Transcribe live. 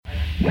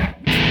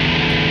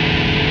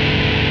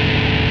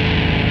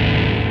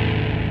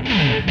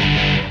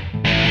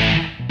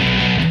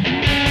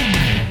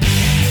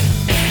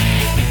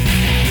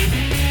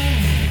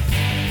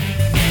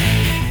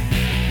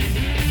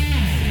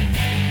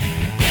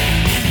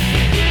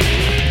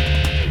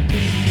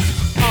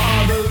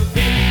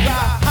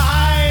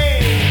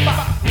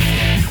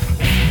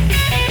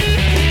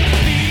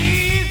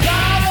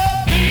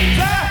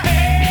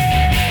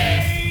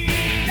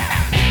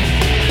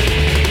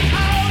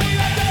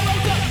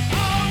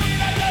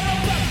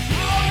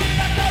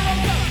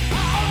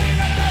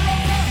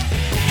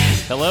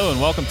Hello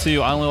and welcome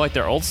to I Only Like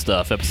Their Old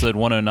Stuff, episode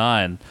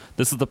 109.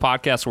 This is the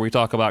podcast where we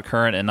talk about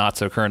current and not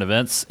so current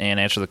events and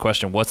answer the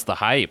question, what's the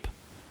hype?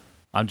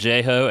 I'm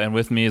J-Ho, and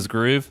with me is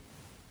Groove.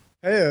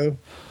 Heyo.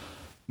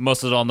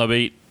 Mustard on the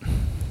beat.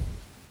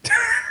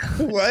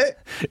 What?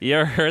 You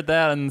ever heard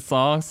that in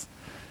songs?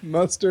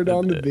 Mustard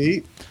on the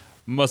beat?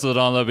 Mustard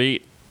on the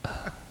beat.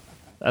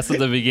 That's at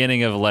the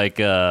beginning of like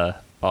a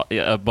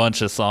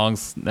bunch of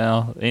songs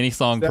now. Any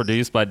song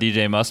produced by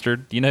DJ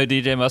Mustard. Do you know who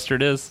DJ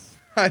Mustard is?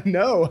 I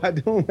know. I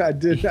have no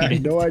idea who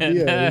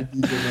DJ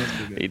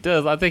Mustard is. He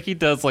does. I think he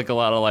does like a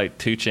lot of like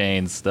 2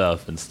 Chainz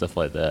stuff and stuff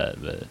like that.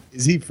 But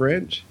Is he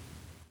French?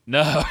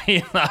 no,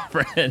 he's not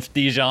French.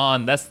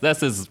 Dijon.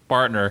 That's his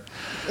partner.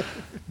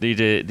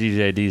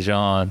 DJ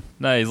Dijon.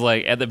 No, he's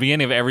like at the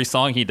beginning of every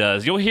song he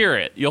does. You'll hear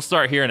it. You'll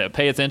start hearing it.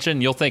 Pay attention.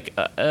 You'll think,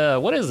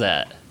 what is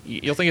that?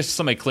 You'll think it's just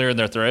somebody clearing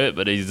their throat,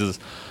 but he's just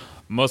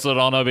mustard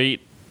on a beat.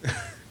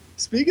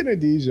 Speaking of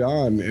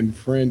Dijon and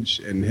French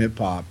and hip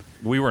hop,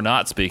 We were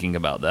not speaking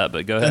about that,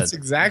 but go ahead. that's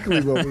exactly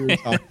what we were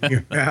talking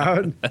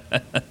about.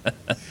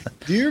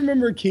 Do you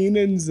remember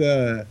Kenan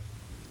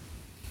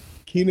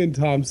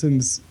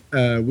Thompson's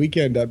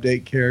Weekend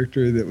Update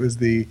character that was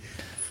the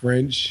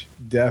French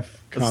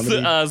deaf comedy?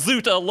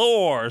 Zuta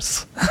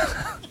Lors.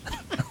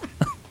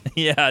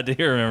 Yeah, I do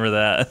remember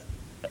that.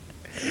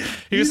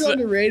 He's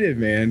underrated,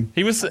 man.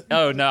 He was.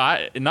 Oh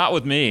no, not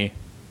with me.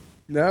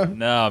 No,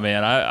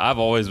 Man, I've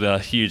always been a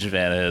huge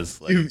fan of his.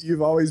 Like,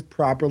 you've always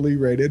properly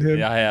rated him.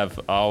 yeah, I have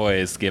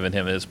always given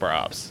him his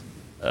props.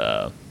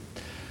 No,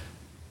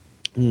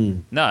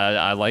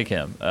 I like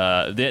him.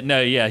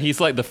 He's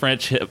like the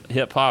French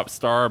hip hop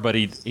star, but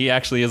he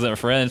actually isn't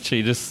French.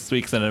 He just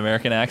speaks in an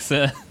American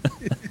accent.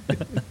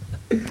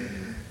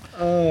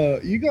 Are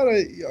you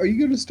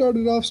gonna start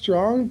it off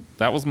strong?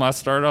 That was my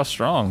start off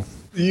strong.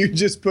 You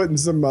just putting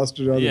some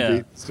mustard on the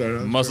beat. Start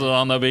off Mustard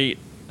on the beat.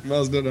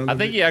 Mustard on the I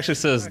think beat. he actually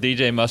says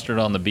DJ Mustard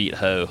on the beat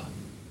ho.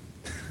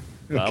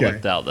 But Okay. I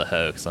left out the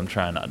ho because I'm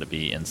trying not to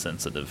be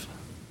insensitive.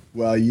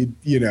 Well, you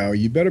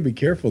better be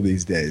careful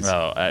these days.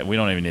 Oh, we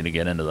don't even need to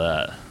get into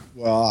that.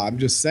 Well, I'm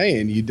just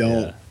saying you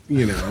don't.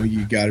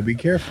 You got to be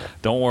careful.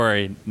 Don't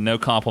worry, no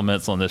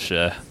compliments on this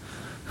show.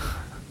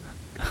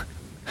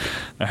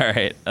 All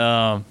right.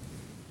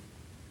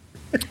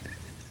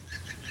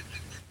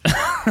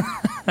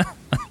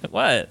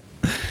 What?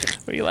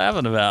 What are you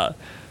laughing about?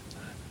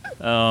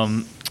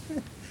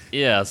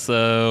 Yeah,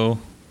 so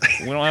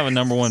we don't have a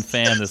number one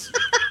fan this.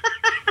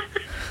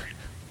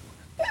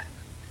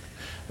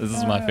 This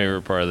is my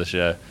favorite part of the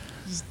show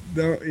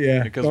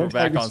because we're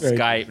back on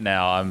Skype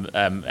now.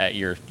 I'm at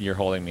you're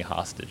holding me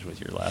hostage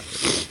with your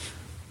laughter.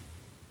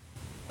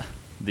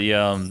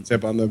 The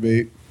Step on the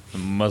beat.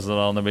 Mustard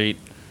on the beat.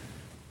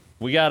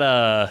 We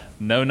got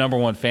no number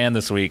one fan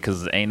this week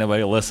because ain't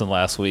nobody listened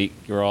last week.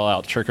 You were all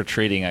out trick or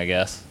treating, I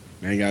guess.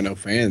 I ain't got no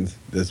fans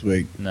this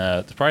week. No,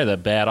 it's probably the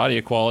bad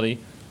audio quality.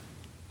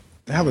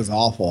 That was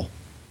awful.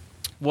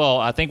 Well,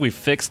 I think we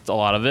fixed a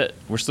lot of it.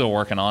 We're still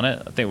working on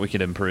it. I think we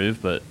could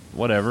improve, but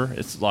whatever.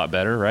 It's a lot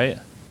better, right?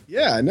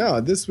 Yeah, no,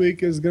 this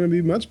week is going to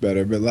be much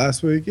better, but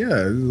last week, it was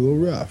a little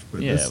rough.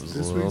 But Yeah, this, it was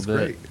this a little week's bit.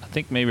 great. I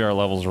think maybe our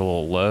levels are a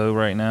little low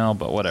right now,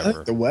 but I whatever.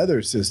 think the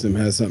weather system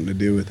has something to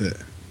do with it.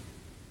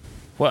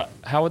 What?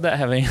 How would that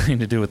have anything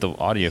to do with the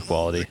audio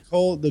quality?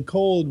 The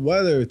cold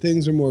weather,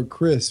 things are more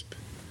crisp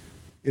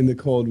in the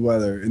cold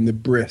weather, in the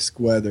brisk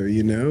weather,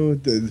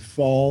 the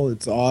fall,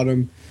 it's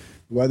autumn.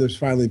 The weather's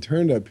finally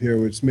turned up here,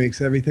 which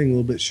makes everything a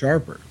little bit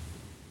sharper.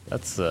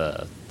 That's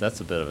a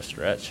bit of a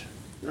stretch.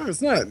 No,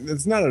 it's not.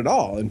 It's not at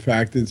all. In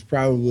fact, it's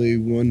probably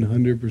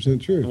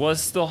 100% true. Well, it's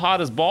still hot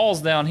as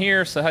balls down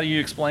here, so how do you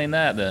explain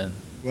that then?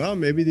 Well,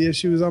 maybe the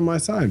issue is on my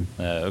side.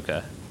 Oh,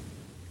 okay.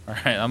 All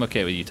right, I'm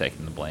okay with you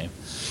taking the blame.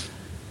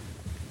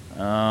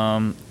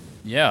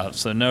 Yeah,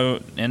 so no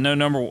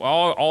number.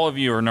 All of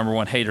you are number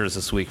one haters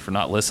this week for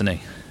not listening.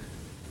 You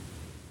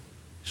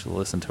should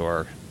listen to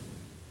our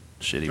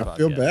shitty podcast. I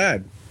feel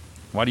bad.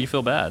 Why do you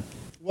feel bad?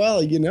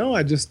 Well,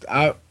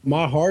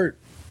 my heart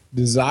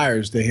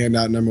desires to hand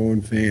out number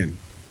one fan.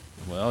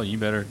 Well, you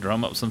better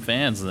drum up some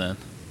fans then.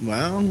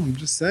 Well, I'm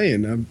just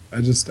saying.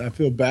 I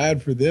feel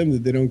bad for them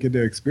that they don't get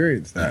to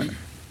experience that.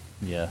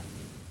 Yeah.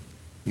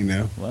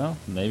 Well,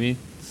 maybe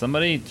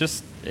somebody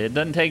it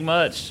doesn't take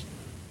much.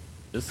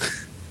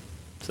 Just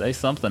say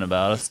something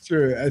about us. It's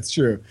true. That's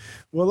true.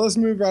 Well, let's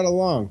move right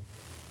along.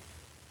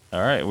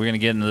 All right, we're going to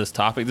get into this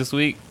topic this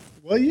week.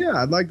 Well,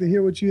 yeah, I'd like to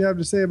hear what you have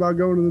to say about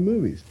going to the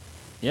movies.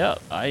 Yeah,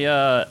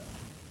 I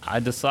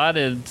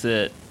decided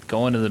that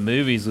going to the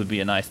movies would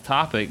be a nice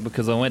topic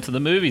because I went to the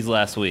movies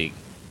last week.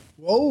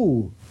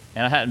 Whoa.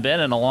 And I hadn't been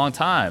in a long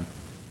time.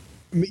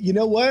 You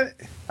know what?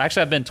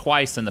 Actually, I've been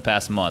twice in the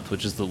past month,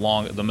 which is the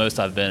most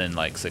I've been in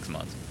like 6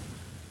 months.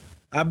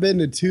 I've been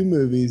to 2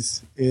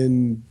 movies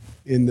in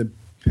the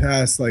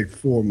past like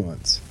 4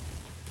 months.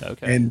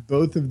 Okay. And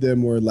both of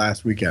them were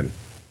last weekend.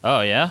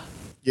 Oh, yeah?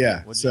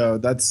 Yeah. So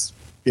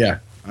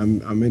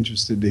I'm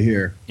interested to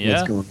hear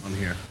what's going on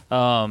here.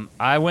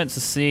 I went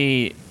to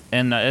see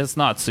and it's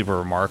not super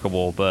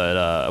remarkable,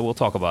 but we'll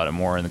talk about it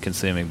more in the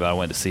consuming. But I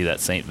went to see that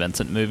St.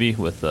 Vincent movie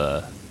with.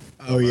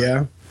 Oh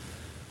yeah.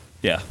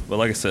 Yeah, but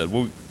like I said,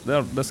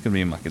 that's gonna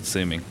be my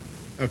consuming.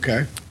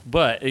 Okay.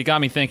 But it got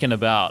me thinking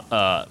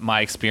about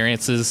my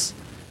experiences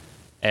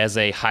as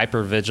a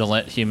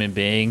hyper-vigilant human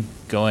being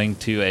going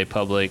to a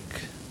public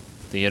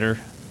theater.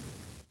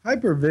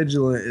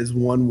 Hypervigilant is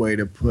one way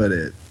to put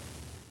it.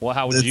 Well,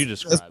 how would you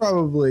describe That's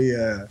probably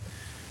a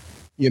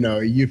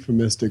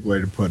euphemistic way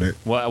to put it.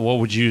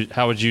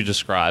 How would you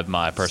describe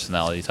my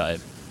personality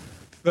type?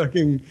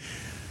 Fucking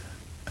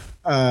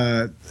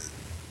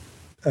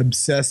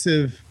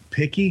obsessive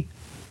picky.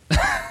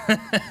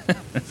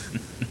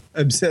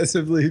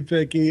 Obsessively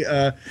picky,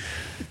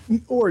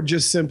 or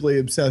just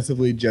simply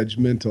obsessively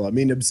judgmental. I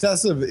mean,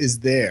 obsessive is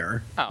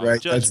there,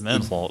 right?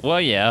 Judgmental. Well,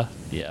 yeah.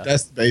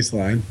 That's the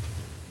baseline.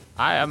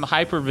 I am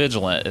hyper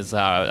vigilant is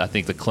how I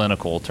think the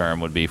clinical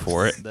term would be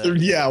for it.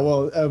 Yeah.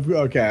 Well,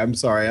 okay. I'm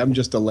sorry. I'm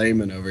just a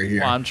layman over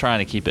here. Well, I'm trying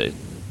to keep it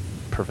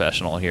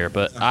professional here,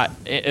 but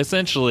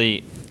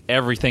essentially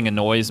everything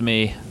annoys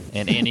me,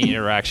 and any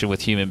interaction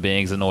with human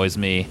beings annoys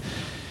me.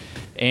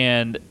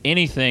 And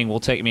anything will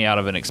take me out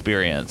of an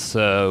experience.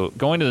 So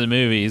going to the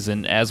movies,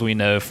 and as we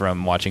know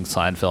from watching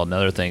Seinfeld and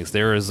other things,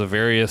 there is a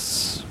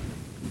various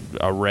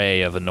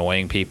array of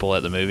annoying people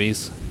at the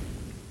movies.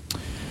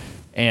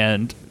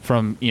 And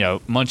from,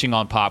 munching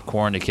on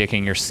popcorn to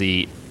kicking your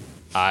seat,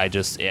 I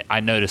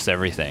notice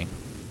everything.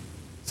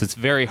 So it's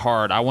very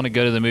hard. I want to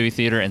go to the movie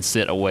theater and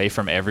sit away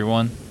from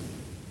everyone.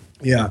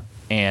 Yeah.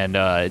 And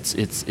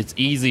it's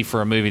easy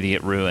for a movie to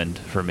get ruined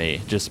for me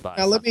just by.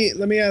 Now let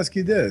me ask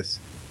you this.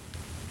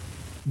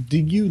 Do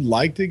you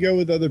like to go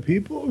with other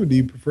people, or do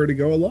you prefer to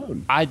go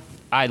alone? I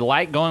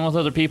like going with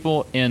other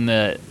people in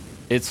that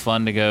it's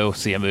fun to go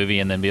see a movie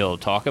and then be able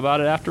to talk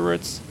about it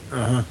afterwards.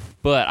 Uh-huh.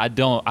 But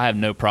I have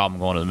no problem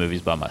going to the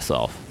movies by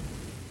myself.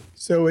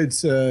 So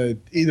it's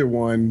either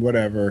one,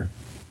 whatever.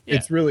 Yeah.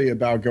 It's really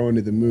about going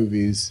to the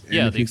movies.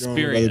 And if the you're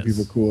going with other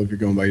people, cool. If you're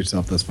going by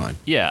yourself, that's fine.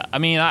 Yeah, I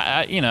mean,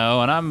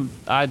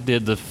 I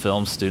did the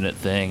film student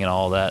thing and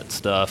all that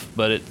stuff,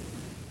 but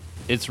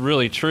it's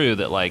really true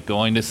that like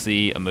going to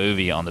see a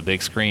movie on the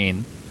big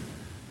screen,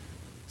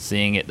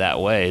 seeing it that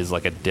way is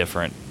like a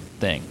different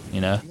thing,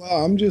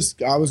 Well,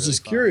 I was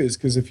just curious,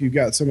 because if you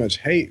got so much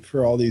hate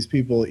for all these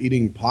people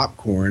eating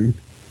popcorn.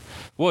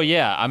 Well,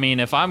 yeah, I mean,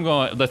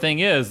 the thing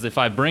is, if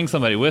I bring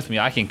somebody with me,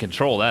 I can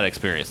control that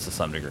experience to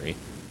some degree.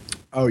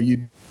 Oh,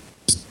 you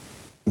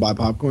buy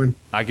popcorn?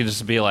 I could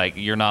just be like,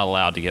 you're not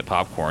allowed to get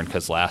popcorn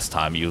because last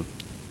time you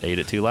ate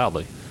it too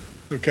loudly.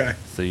 Okay.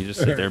 So you just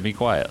sit there and be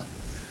quiet.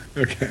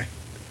 Okay.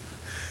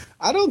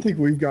 I don't think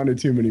we've gone to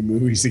too many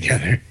movies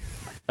together.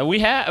 We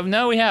have?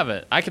 No, we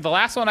haven't. The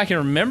last one I can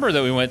remember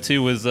that we went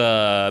to was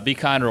Be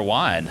Kind,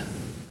 Rewind.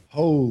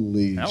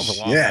 Holy shit. That was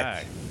a long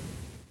time.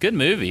 Good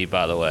movie,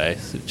 by the way.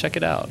 So check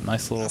it out.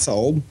 Nice little. That's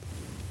old.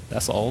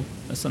 That's old.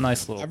 That's a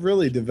nice little. I've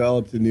really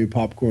developed a new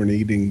popcorn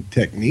eating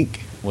technique.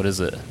 What is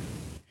it?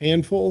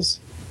 Handfuls.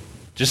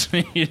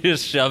 You're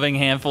just shoving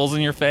handfuls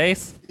in your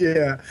face?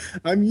 Yeah.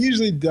 I'm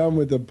usually done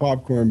with the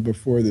popcorn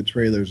before the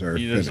trailers are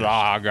finished.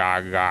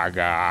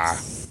 Gah.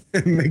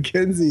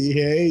 Mackenzie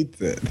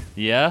hates it.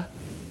 Yeah?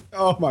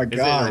 Oh my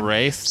God. Is it a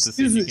race?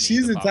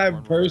 She's the type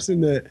of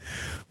person that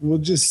will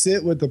just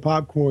sit with the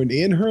popcorn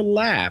in her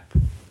lap,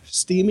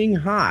 steaming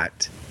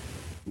hot,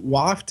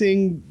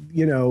 wafting,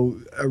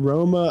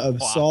 aroma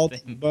of salt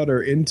and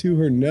butter into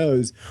her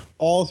nose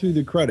all through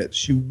the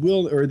credits.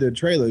 Or the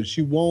trailers.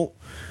 She won't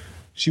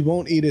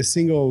eat a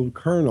single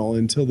kernel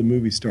until the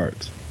movie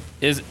starts.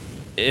 As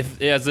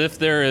if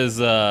there is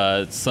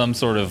some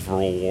sort of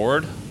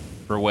reward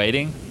for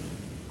waiting.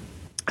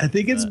 I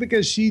think it's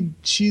because she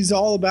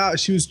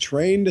was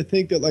trained to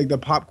think that like the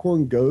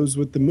popcorn goes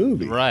with the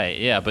movie. Right,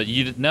 yeah, but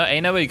ain't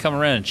nobody come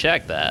around and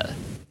check that.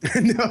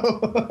 No. You know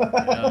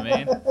what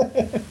I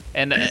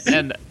mean?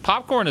 And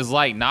popcorn is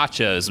like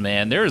nachos,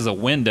 man. There is a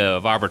window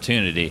of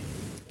opportunity.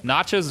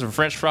 Nachos and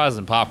French fries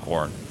and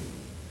popcorn.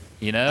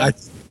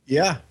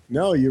 Yeah,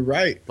 no, you're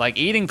right. Like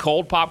eating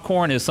cold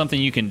popcorn is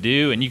something you can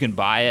do, and you can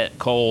buy it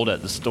cold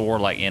at the store,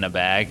 like in a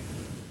bag.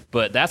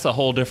 But that's a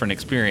whole different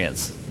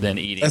experience than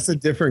eating. That's a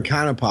different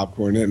kind of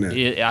popcorn, isn't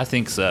it? I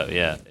think so,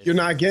 yeah. You're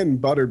not getting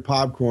buttered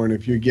popcorn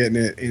if you're getting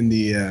it in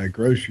the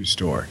grocery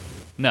store.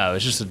 No,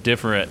 it's just a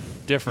different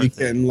You're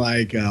getting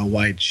like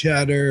white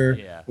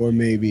cheddar or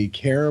maybe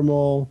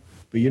caramel,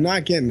 but you're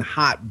not getting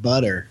hot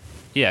butter.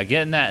 Yeah,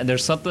 getting that.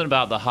 There's something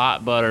about the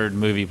hot buttered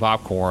movie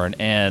popcorn,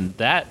 and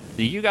that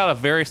you got a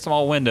very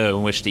small window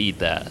in which to eat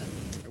that.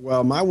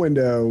 Well, my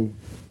window,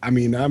 I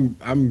mean,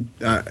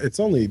 it's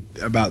only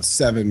about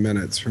 7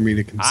 minutes for me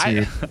to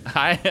consume.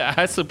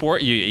 I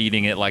support you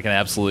eating it like an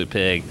absolute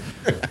pig.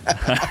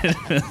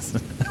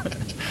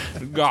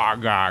 Gah,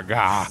 gah,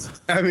 gah.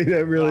 I mean,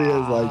 it really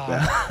is like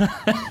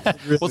that.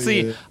 Really well, see,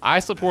 is. I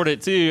support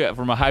it too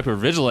from a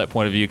hyper-vigilant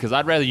point of view, because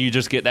I'd rather you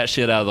just get that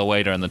shit out of the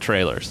way during the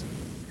trailers.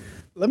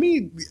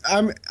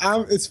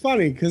 It's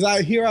funny because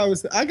I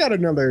got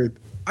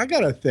I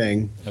got a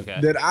thing Okay.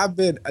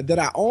 that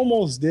I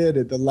almost did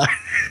at the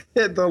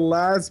at the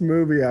last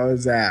movie I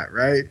was at,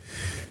 right?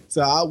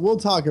 So we'll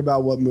talk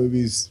about what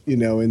movies,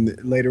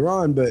 later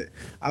on, but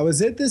I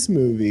was at this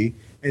movie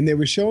and they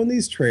were showing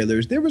these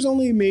trailers. There was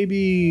only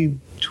maybe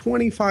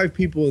 25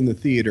 people in the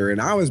theater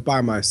and I was by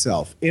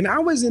myself and I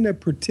was in a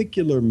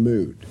particular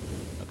mood.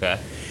 Okay.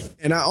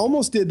 And I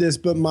almost did this,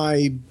 but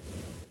my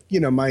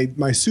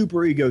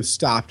super ego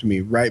stopped me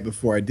right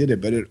before I did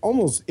it, but it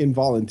almost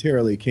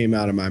involuntarily came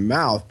out of my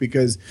mouth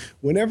because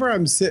whenever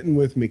I'm sitting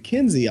with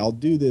Mackenzie, I'll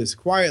do this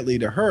quietly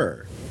to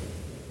her.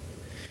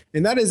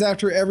 And that is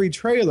after every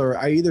trailer,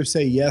 I either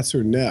say yes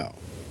or no.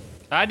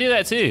 I do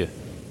that too.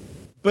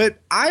 But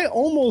I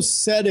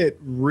almost said it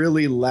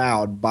really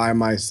loud by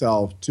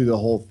myself to the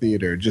whole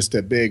theater, just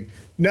a big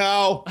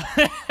no.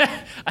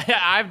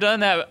 I've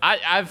done that.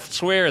 I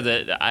swear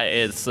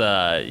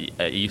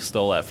that you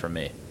stole that from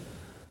me.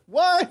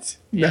 What?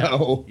 Yeah,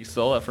 no. You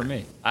stole it from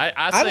me.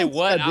 I say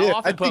what? I'll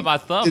often put my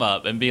thumb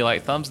up and be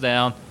like, thumbs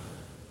down.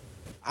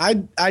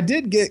 I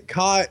did get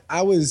caught.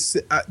 I was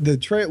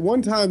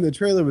one time the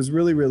trailer was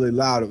really, really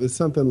loud. It was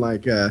something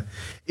like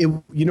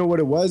you know what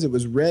it was? It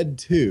was Red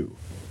 2.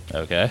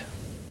 Okay.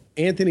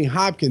 Anthony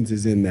Hopkins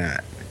is in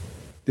that.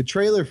 The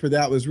trailer for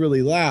that was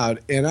really loud,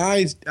 and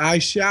I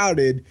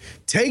shouted,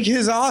 "Take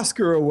his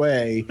Oscar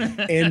away!"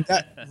 And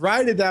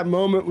right at that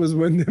moment was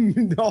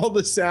when all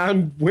the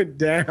sound went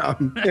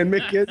down, and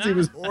Mackenzie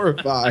was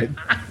horrified.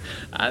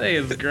 I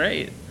think it's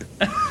great.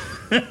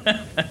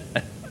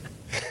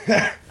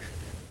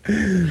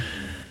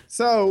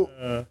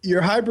 So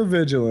you're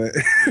hypervigilant.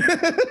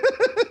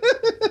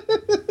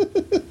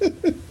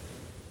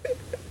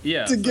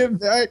 Yeah. To get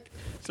back.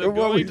 So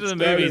going to the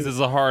movies is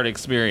a hard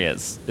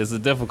experience. It's a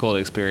difficult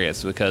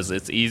experience because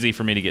it's easy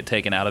for me to get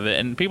taken out of it.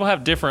 And people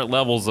have different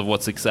levels of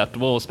what's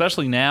acceptable,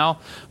 especially now.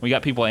 We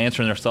got people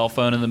answering their cell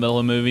phone in the middle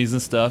of movies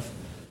and stuff.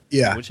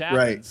 Yeah, which happens.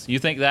 Right. You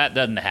think that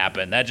doesn't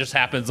happen. That just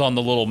happens on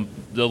the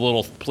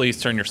little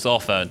please turn your cell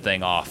phone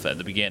thing off at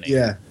the beginning.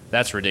 Yeah.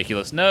 That's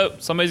ridiculous. No,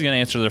 somebody's going to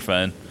answer their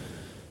phone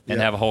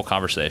and have a whole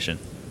conversation.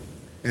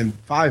 And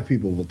 5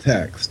 people will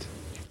text.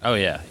 Oh,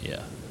 yeah,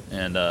 yeah.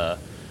 And,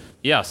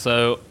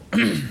 so...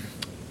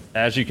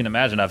 As you can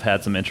imagine, I've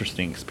had some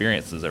interesting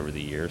experiences over the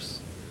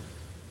years.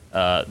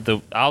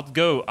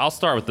 I'll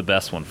start with the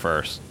best one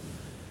first.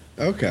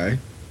 Okay.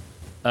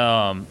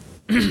 The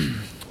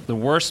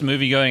worst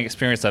movie-going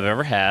experience I've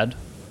ever had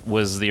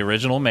was the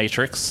original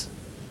Matrix.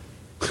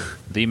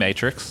 The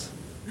Matrix.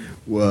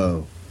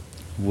 Whoa.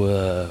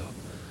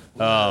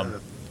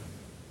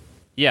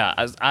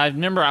 Yeah, I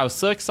remember I was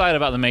so excited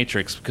about the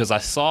Matrix because I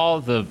saw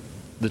the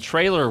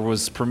trailer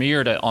was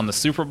premiered on the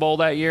Super Bowl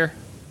that year,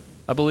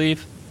 I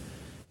believe.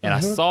 And I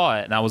saw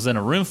it, and I was in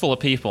a room full of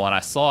people, and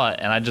I saw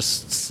it, and I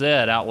just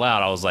said out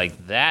loud, I was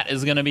like, that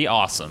is going to be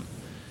awesome.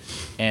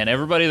 And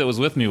everybody that was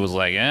with me was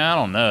like, I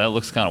don't know, that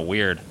looks kind of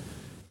weird.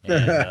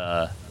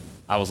 And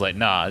I was like,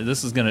 nah,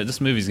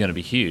 this movie's going to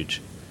be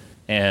huge.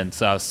 And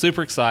so I was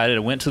super excited.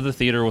 I went to the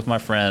theater with my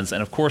friends,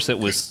 and of course it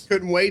was...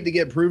 Couldn't wait to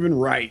get proven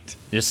right.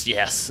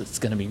 Yes, it's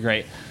going to be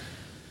great.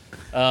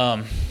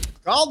 Called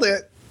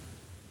it.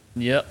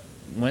 Yep.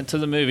 Went to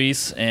the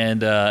movies,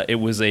 and it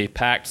was a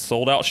packed,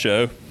 sold-out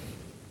show.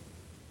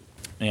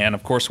 And,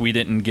 of course, we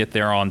didn't get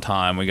there on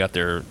time. We got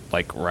there,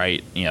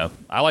 right,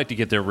 I like to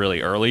get there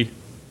really early.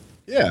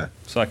 Yeah.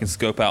 So I can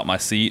scope out my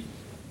seat.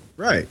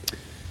 Right.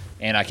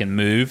 And I can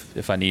move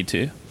if I need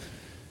to.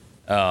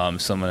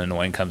 Someone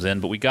annoying comes in.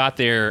 But we got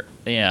there,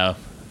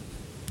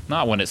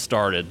 not when it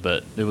started,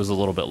 but it was a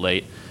little bit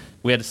late.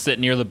 We had to sit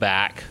near the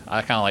back.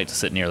 I kind of like to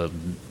sit near the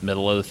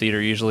middle of the theater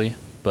usually.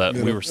 But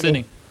we were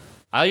sitting.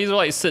 I either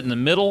like to sit in the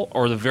middle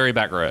or the very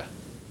back row.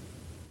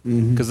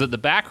 Because at the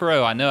back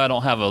row, I know I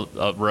don't have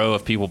a row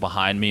of people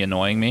behind me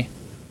annoying me.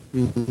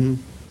 Mm-hmm.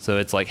 So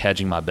it's like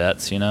hedging my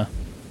bets,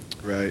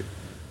 Right.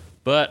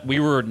 But we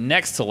were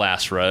next to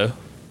last row,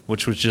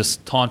 which was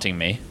just taunting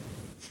me.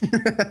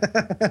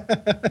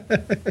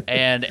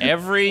 And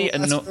every...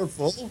 last row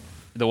full?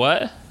 The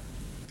what?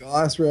 The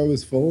last row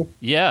was full?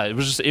 Yeah, it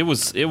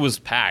was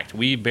packed.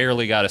 We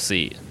barely got a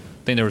seat.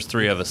 I think there was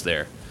 3 of us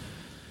there.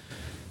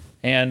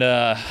 And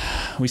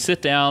we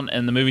sit down,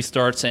 and the movie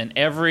starts, and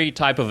every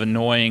type of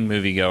annoying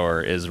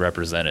moviegoer is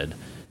represented.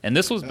 And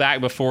this was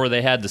back before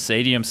they had the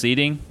stadium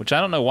seating, which I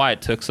don't know why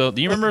it took so.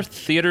 Do you remember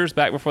theaters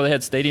back before they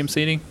had stadium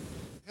seating?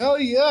 Hell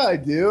yeah, I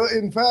do.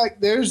 In fact,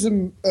 there's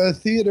a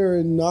theater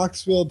in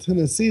Knoxville,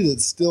 Tennessee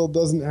that still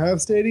doesn't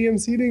have stadium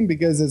seating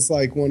because it's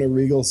like one of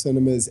Regal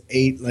Cinema's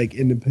 8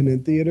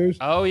 independent theaters.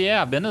 Oh,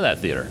 yeah, I've been to that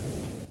theater.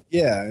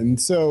 Yeah, and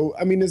so,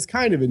 I mean, it's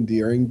kind of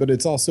endearing, but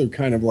it's also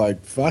kind of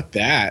like, fuck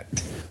that.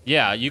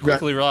 Yeah, you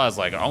quickly realize,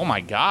 oh my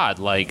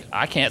God,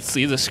 I can't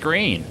see the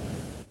screen.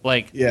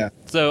 Yeah.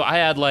 So I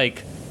had,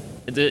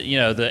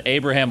 the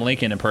Abraham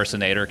Lincoln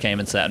impersonator came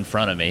and sat in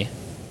front of me.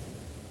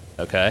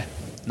 Okay?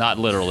 Not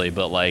literally,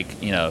 but,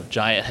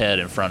 giant head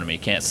in front of me,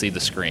 can't see the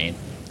screen.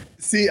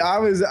 See, I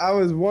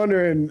was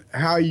wondering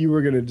how you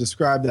were going to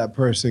describe that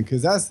person,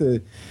 because that's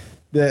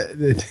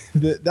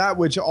that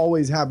which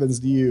always happens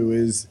to you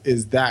is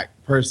that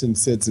person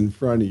sits in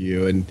front of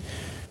you,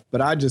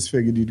 but I just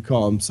figured you'd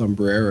call him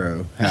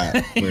sombrero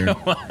hat.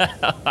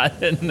 I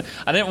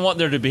didn't want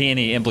there to be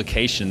any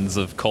implications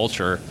of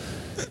culture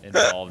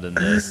involved in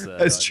this.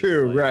 That's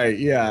true, right?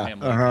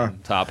 Yeah.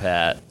 Top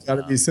hat. Got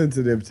to be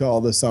sensitive to all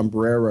the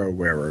sombrero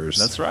wearers.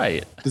 That's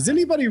right. Does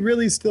anybody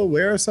really still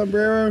wear a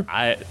sombrero?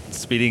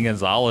 Speedy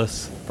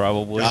Gonzalez,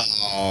 probably.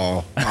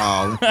 Oh,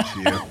 look at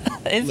you.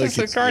 It's Look just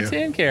a at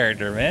cartoon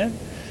character, man.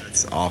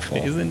 That's awful.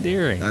 He's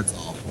endearing. That's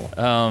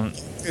awful. Um,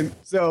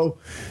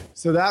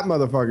 So that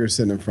motherfucker's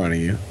sitting in front of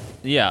you.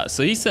 Yeah,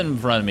 so he's sitting in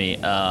front of me.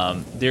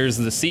 There's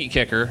the seat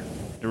kicker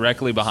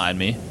directly behind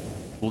me.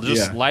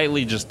 Just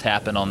lightly just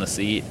tapping on the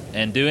seat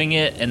and doing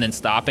it and then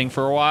stopping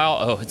for a while.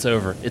 Oh, it's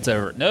over. It's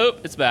over.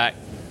 Nope, it's back.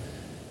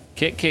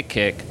 Kick, kick,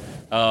 kick.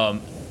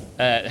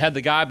 Had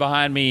the guy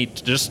behind me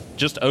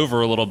just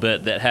over a little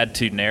bit that had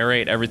to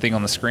narrate everything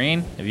on the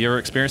screen. Have you ever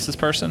experienced this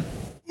person?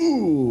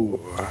 Ooh.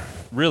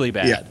 Really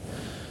bad. Yeah.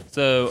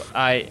 So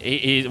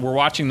we're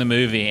watching the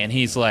movie and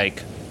he's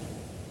like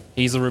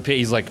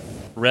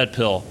red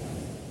pill,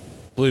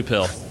 blue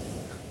pill,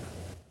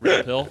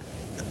 red pill,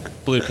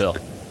 blue pill.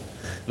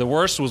 The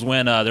worst was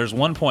when there's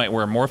one point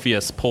where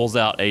Morpheus pulls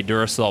out a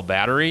Duracell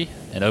battery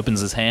and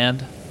opens his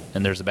hand,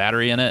 and there's a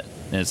battery in it,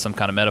 and it's some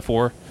kind of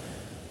metaphor.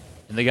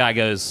 And the guy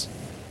goes,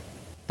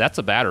 "That's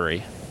a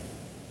battery."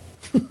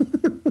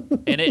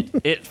 And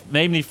it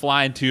made me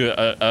fly into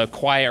a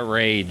quiet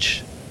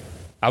rage.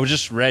 I was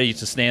just ready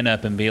to stand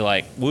up and be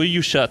like, "Will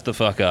you shut the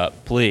fuck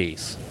up,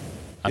 please?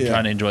 I'm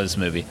trying to enjoy this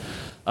movie."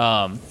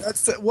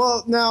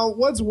 Well, now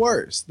what's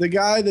worse, the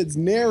guy that's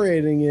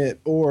narrating it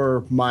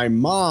or my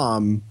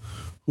mom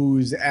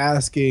who's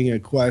asking a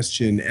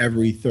question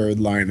every third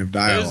line of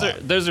dialogue?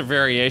 Those are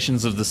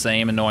variations of the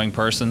same annoying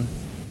person.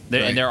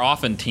 And they're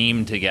often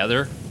teamed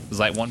together. It's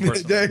like one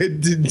person.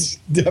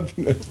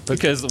 Definitely.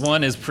 Because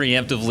one is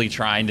preemptively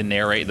trying to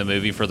narrate the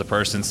movie for the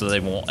person so they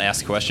won't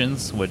ask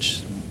questions,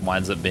 which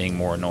winds up being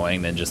more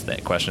annoying than just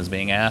the questions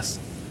being asked.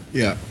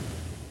 Yeah.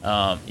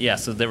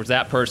 So there was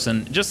that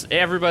person. Just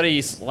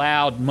everybody's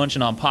loud,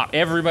 munching on pop.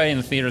 Everybody in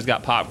the theater's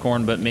got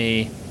popcorn but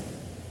me.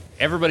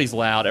 Everybody's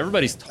loud.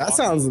 Everybody's talking.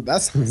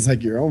 That sounds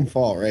like your own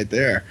fault right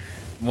there.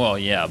 Well,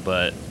 yeah,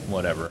 but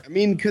whatever. I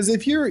mean, because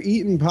if you're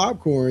eating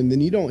popcorn,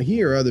 then you don't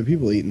hear other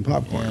people eating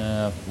popcorn.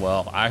 Yeah,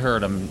 well, I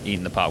heard them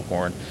eating the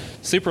popcorn.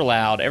 Super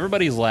loud.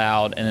 Everybody's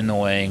loud and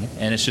annoying,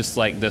 and it's just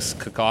like this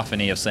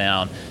cacophony of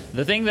sound.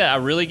 The thing that I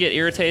really get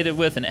irritated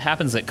with, and it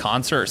happens at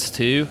concerts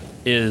too,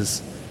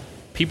 is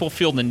people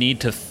feel the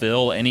need to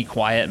fill any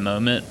quiet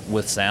moment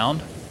with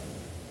sound.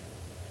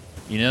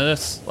 You know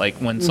this? Like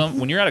when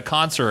you're at a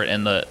concert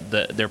and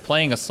they're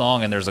playing a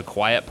song and there's a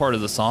quiet part of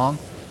the song,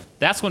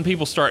 that's when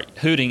people start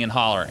hooting and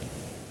hollering.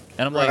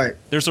 And I'm like,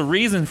 there's a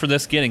reason for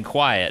this getting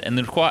quiet, and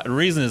the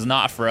reason is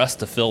not for us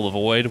to fill the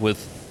void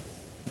with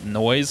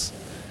noise.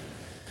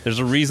 There's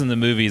a reason the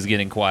movie is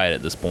getting quiet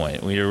at this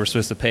point. We're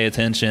supposed to pay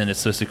attention.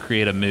 It's supposed to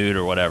create a mood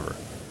or whatever.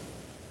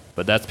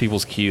 But that's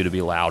people's cue to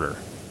be louder.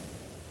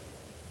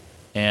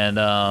 And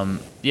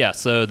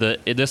so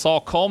this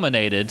all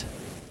culminated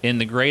in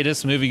the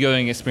greatest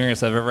movie-going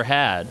experience I've ever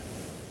had,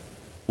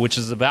 which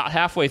is about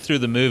halfway through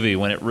the movie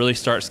when it really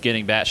starts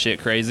getting batshit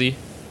crazy.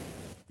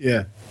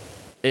 Yeah.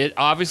 It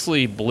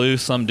obviously blew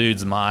some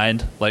dude's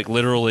mind, like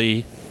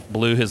literally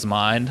blew his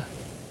mind.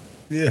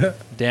 Yeah.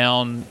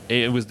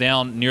 It was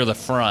down near the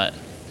front.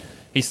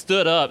 He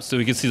stood up so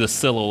he could see the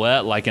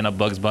silhouette like in a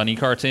Bugs Bunny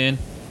cartoon.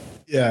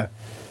 Yeah.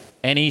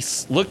 And he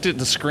looked at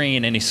the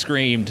screen and he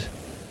screamed,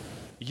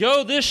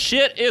 "Yo, this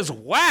shit is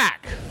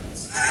whack!"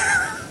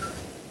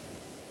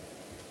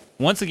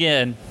 Once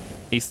again,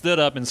 he stood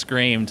up and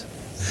screamed,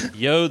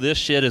 "Yo, this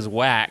shit is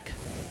whack."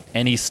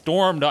 And he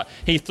stormed up.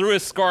 He threw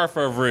his scarf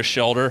over his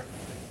shoulder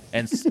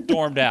and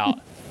stormed out.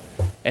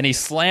 And he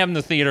slammed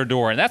the theater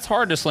door. And that's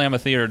hard to slam a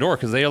theater door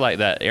because they like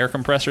that air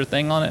compressor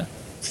thing on it.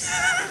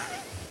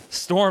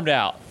 Stormed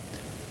out.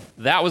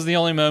 That was the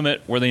only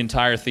moment where the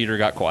entire theater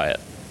got quiet.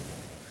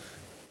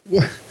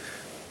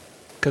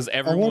 Because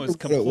everyone was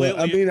completely...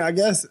 I mean, I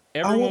guess...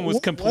 Everyone was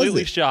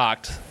completely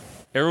shocked.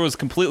 Everyone was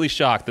completely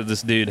shocked that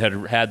this dude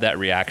had that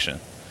reaction.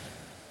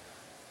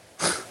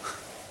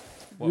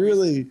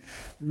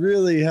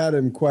 Really had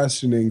him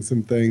questioning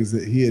some things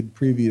that he had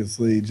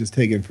previously just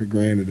taken for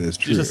granted as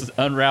true. Just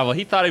unravel.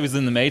 He thought he was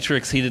in the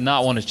Matrix. He did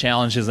not want to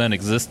challenge his own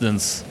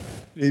existence.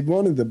 He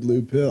wanted the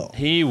blue pill.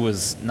 He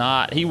was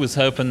not. He was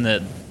hoping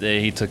that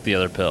he took the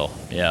other pill.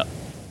 Yeah,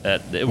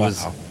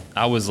 was.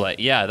 I was like,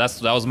 yeah,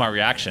 that was my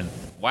reaction.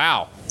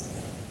 Wow.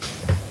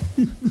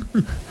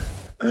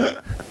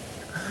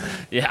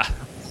 Yeah.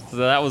 So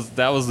that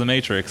was the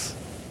Matrix.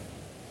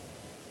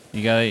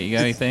 You got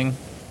anything?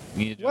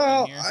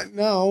 Well,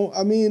 no.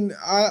 I mean,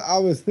 I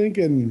was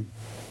thinking.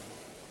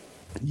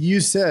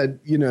 You said,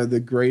 the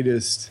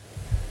greatest.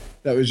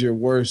 That was your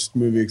worst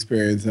movie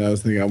experience, and I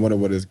was thinking, I wonder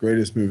what his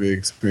greatest movie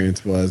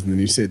experience was, and then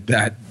you said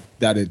that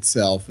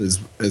itself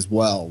as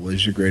well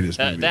was your greatest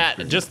movie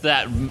experience. Just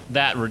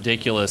that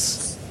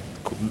ridiculous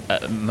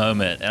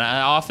moment. And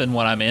I often,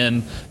 when I'm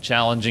in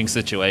challenging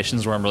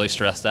situations where I'm really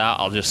stressed out,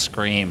 I'll just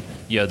scream,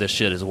 "Yo, this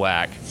shit is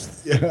whack."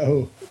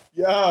 Yo,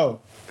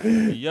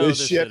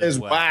 This shit is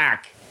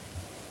whack.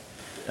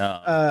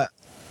 Uh,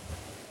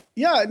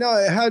 Yeah, no,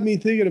 it had me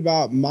thinking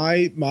about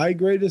my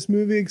greatest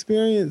movie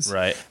experience.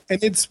 right.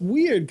 And it's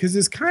weird because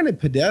it's kind of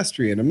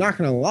pedestrian. I'm not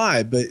going to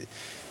lie, but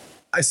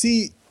I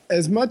see,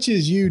 as much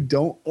as you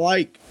don't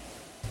like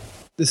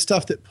the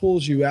stuff that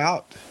pulls you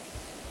out,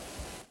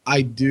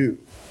 I do.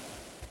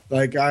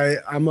 Like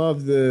I'm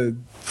of the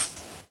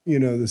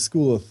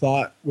school of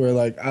thought where,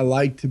 like, I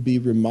like to be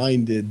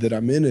reminded that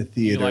I'm in a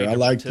theater. I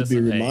like to be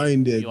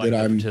reminded that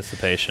I'm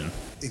participation.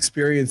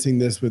 Experiencing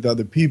this with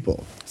other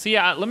people. See,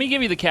 let me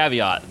give you the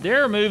caveat.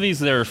 There are movies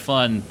that are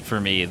fun for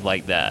me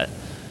like that.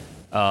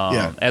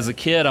 As a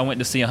kid, I went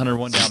to see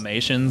 101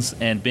 Dalmatians,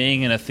 and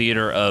being in a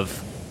theater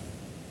of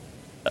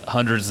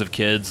hundreds of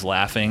kids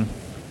laughing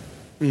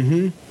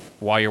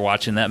while you're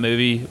watching that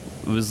movie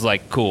was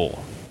like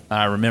cool.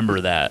 I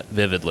remember that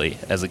vividly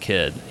as a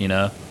kid, you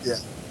know? Yeah.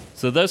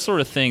 So those sort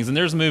of things, and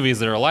there's movies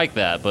that are like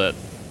that, but,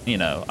 you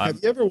know. Have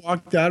you ever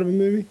walked out of a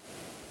movie?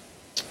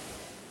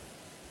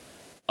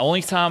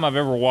 Only time I've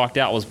ever walked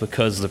out was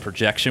because the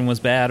projection was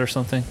bad or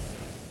something.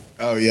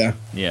 Oh, yeah.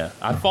 Yeah.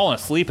 I've fallen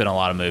asleep in a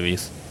lot of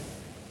movies.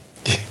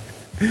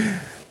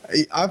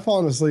 I've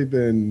fallen asleep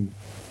in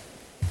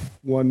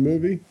one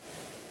movie,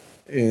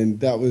 and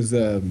that was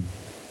The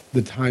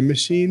Time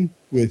Machine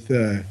with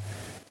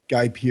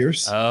Guy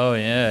Pearce. Oh,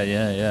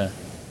 yeah.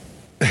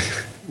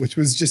 Which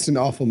was just an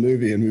awful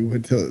movie, and we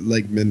went to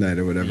like midnight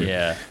or whatever.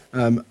 Yeah.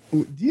 Do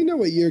you know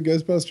what year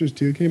Ghostbusters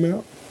 2 came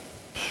out?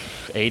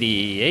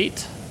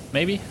 88,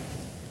 maybe?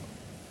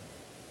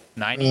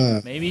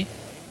 90, maybe?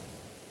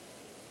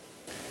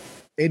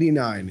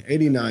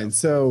 89.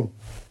 So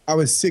I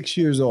was 6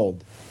 years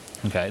old.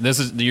 Okay. This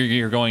is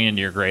you're going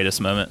into your greatest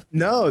moment.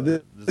 No,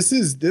 this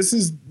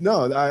is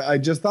no. I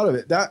just thought of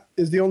it. That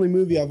is the only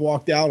movie I've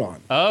walked out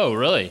on. Oh,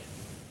 really?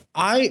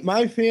 My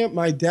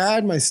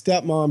dad, my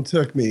stepmom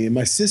took me, and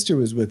my sister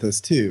was with us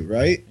too,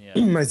 right?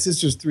 Yeah. My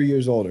sister's 3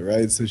 years older,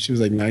 right? So she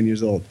was like 9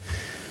 years old.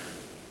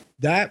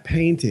 That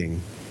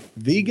painting,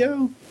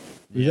 Vigo,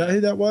 is that who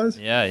that was?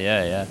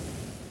 Yeah.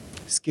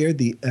 Scared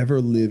the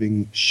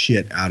ever-living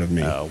shit out of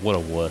me. Oh, what a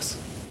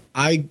wuss.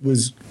 I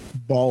was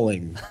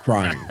bawling,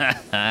 crying.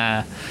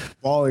 And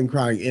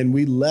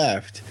we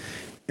left.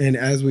 And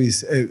as we,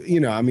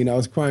 I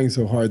was crying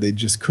so hard they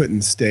just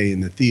couldn't stay in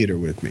the theater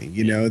with me.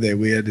 We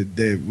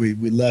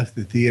left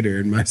the theater,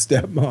 and my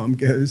stepmom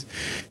goes,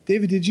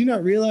 "David, did you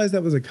not realize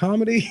that was a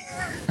comedy?"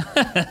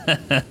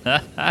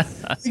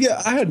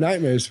 Yeah, I had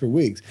nightmares for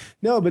weeks.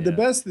 No, but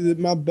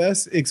my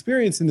best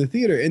experience in the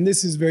theater, and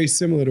this is very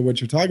similar to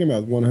what you're talking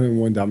about with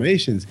 101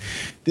 Dalmatians.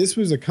 This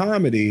was a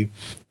comedy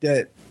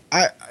that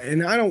I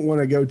don't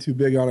want to go too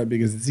big on it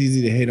because it's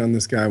easy to hate on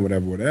this guy,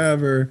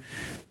 whatever.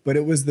 But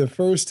it was the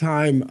first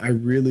time I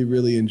really,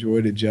 really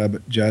enjoyed a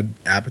Judd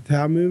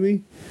Apatow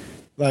movie.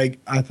 Like,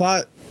 I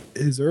thought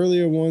his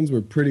earlier ones were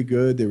pretty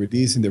good. They were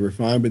decent. They were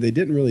fine. But they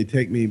didn't really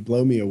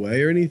blow me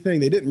away or anything.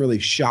 They didn't really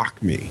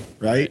shock me,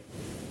 right?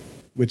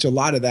 Which a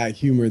lot of that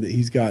humor that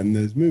he's got in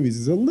those movies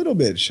is a little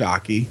bit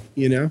shocky,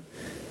 you know?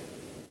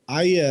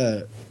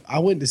 I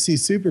went to see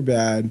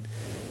Superbad,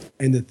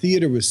 and the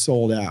theater was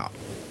sold out.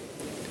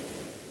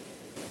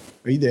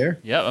 Are you there?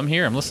 Yep, I'm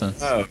here. I'm listening.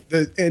 Oh,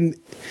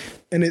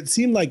 and it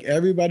seemed like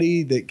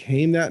everybody that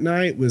came that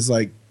night was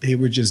like, they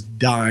were just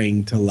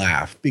dying to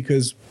laugh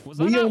because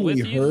we only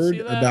heard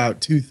about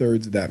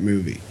 2/3 of that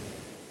movie.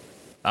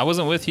 I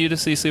wasn't with you to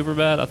see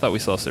Superbad. I thought we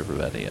saw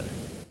Superbad together.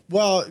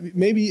 Well,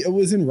 maybe it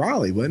was in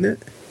Raleigh, wasn't it?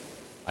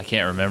 I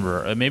can't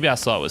remember. Maybe I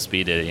saw it with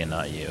Speed Diddy and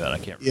not you. I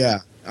can't remember. Yeah,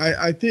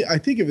 I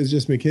think it was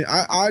just McKinney.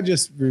 I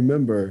just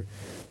remember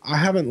I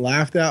haven't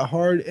laughed that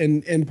hard,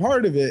 and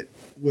part of it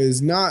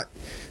was not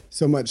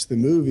so much the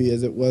movie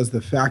as it was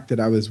the fact that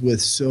I was with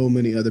so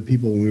many other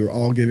people and we were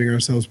all giving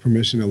ourselves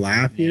permission to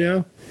laugh, you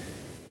know?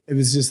 It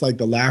was just like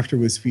the laughter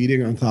was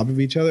feeding on top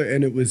of each other.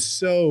 And it was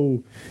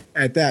so,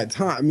 at that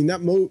time, I mean, that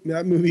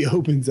movie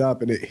opens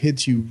up and it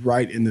hits you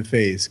right in the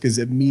face because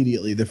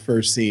immediately the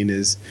first scene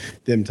is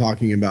them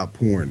talking about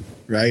porn,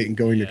 right? And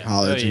going to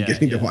college and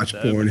getting to watch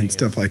porn and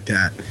stuff like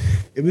that.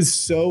 It was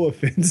so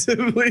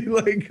offensively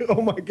like,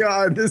 oh my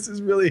God, this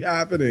is really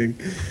happening.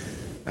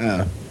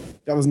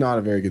 That was not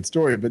a very good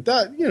story, but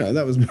that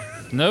was...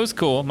 No, it was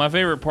cool. My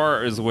favorite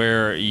part is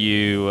where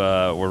you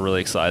were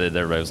really excited that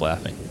everybody was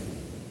laughing.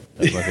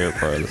 That's my favorite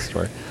part of the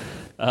story.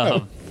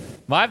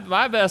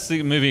 My best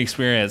movie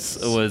experience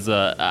was,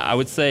 I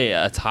would say,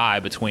 a tie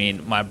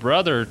between my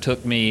brother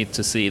took me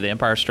to see The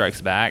Empire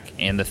Strikes Back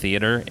in the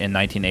theater in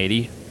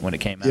 1980 when it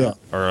came out,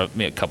 or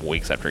a couple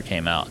weeks after it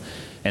came out.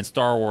 And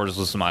Star Wars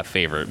was my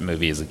favorite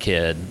movie as a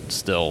kid,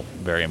 still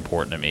very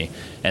important to me.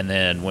 And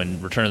then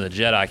when Return of the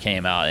Jedi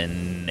came out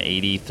in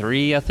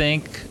 83, I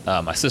think,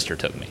 my sister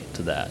took me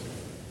to that.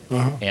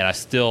 Uh-huh. And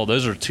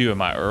those are two of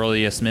my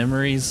earliest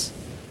memories.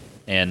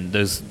 And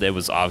it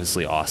was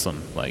obviously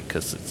awesome, like,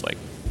 because it's like,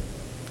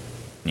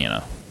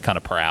 kind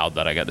of proud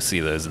that I got to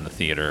see those in the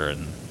theater.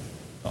 And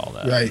all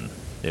that. Right. And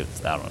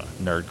it's, I don't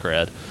know, nerd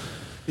cred.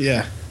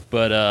 Yeah.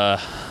 But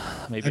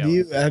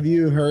maybe Have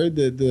you heard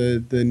that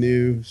the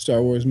new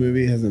Star Wars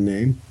movie has a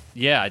name?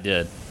 Yeah, I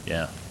did.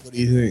 Yeah. What do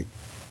you think?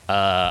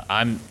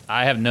 I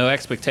have no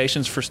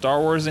expectations for Star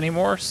Wars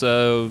anymore,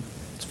 so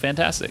it's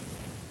fantastic.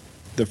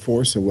 The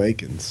Force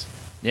Awakens.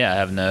 Yeah, I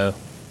have no.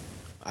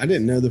 I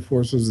didn't know the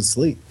Force was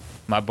asleep.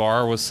 My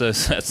bar was so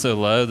set so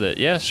low that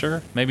yeah,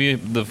 sure, maybe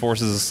the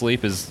Force is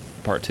asleep is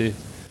part 2.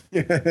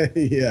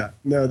 Yeah.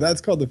 No,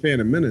 that's called the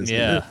Phantom Menace.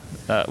 Yeah.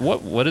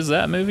 What is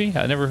that movie?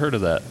 I never heard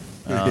of that.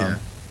 Yeah.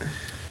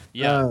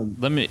 Yeah.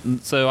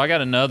 So I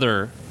got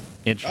another.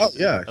 Oh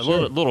yeah. A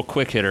Sure. little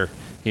quick hitter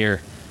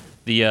here.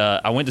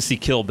 I went to see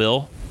Kill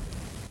Bill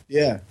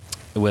Yeah.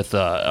 with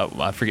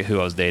I forget who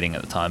I was dating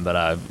at the time, but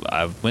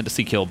I went to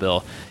see Kill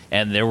Bill,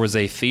 and there was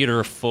a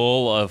theater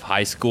full of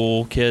high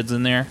school kids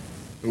in there,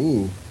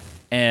 Ooh.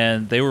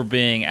 and they were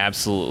being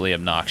absolutely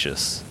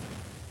obnoxious.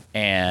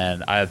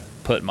 And I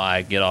put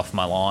my get off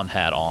my lawn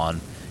hat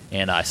on,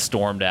 and I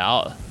stormed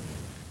out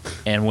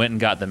and went and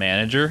got the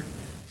manager.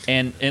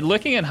 And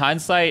looking in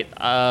hindsight,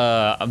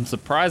 I'm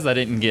surprised I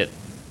didn't get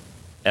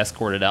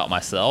escorted out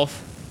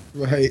myself.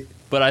 Right.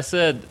 But I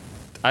said,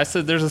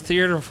 there's a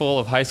theater full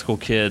of high school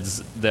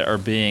kids that are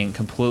being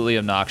completely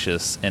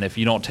obnoxious, and if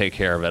you don't take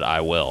care of it,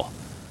 I will.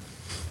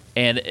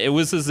 And it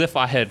was as if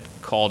I had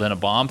called in a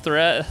bomb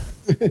threat,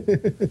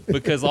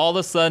 because all of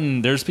a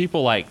sudden there's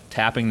people like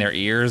tapping their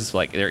ears,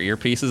 like their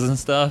earpieces and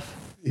stuff.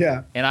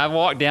 Yeah. And I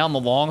walked down the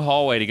long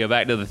hallway to go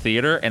back to the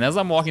theater, and as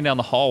I'm walking down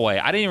the hallway,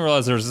 I didn't even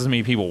realize there was this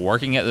many people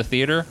working at the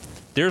theater.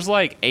 There's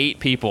like 8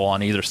 people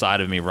on either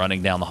side of me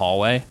running down the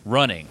hallway.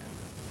 Running.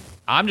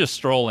 I'm just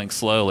strolling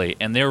slowly,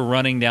 and they're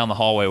running down the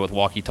hallway with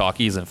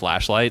walkie-talkies and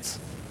flashlights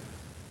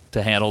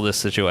to handle this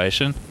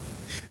situation.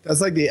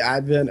 That's like the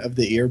advent of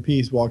the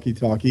earpiece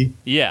walkie-talkie.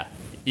 Yeah,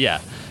 yeah.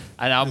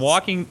 And I'm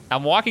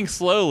walking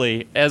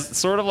slowly, as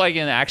sort of like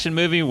an action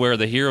movie where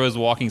the hero is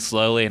walking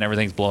slowly and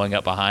everything's blowing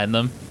up behind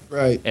them.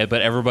 Right.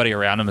 But everybody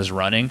around them is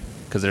running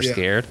because they're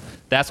scared.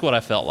 That's what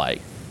I felt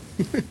like.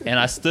 And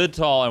I stood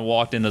tall and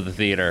walked into the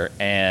theater,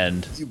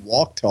 and You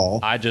walk tall.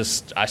 I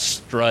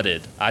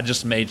strutted. I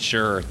just made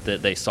sure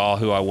that they saw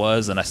who I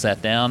was, and I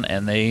sat down,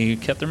 and they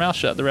kept their mouth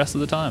shut the rest of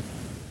the time.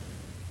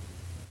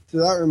 So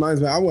that reminds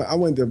me, I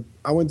went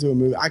to a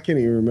movie. I can't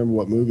even remember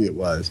what movie it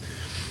was,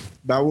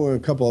 but I went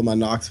with a couple of my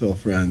Knoxville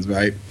friends,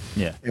 right?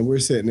 Yeah. And we're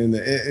sitting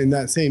in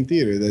that same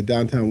theater, the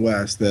Downtown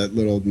West, that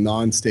little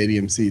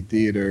non-stadium seat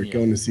theater,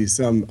 going to see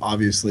some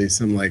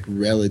like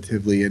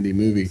relatively indie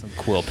movie. Some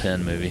Quill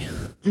Pen movie.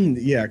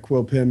 Yeah,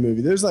 Quill Pen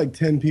movie. There's like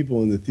 10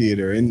 people in the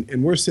theater,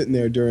 and we're sitting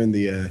there during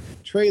the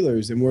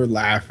trailers, and we're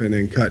laughing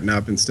and cutting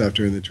up and stuff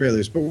during the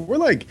trailers. But we're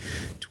like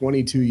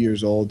 22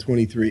 years old,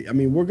 23. I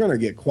mean, we're gonna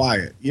get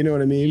quiet. You know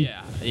what I mean?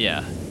 Yeah,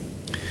 yeah.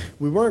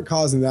 We weren't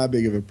causing that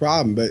big of a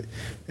problem, but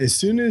as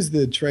soon as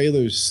the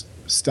trailers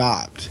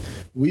stopped,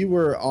 we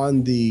were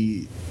on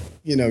the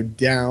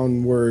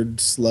downward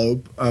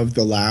slope of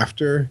the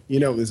laughter.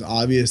 It was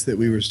obvious that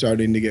we were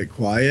starting to get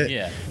quiet.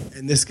 Yeah.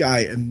 And this guy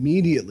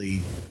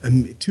immediately,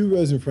 2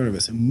 rows in front of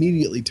us,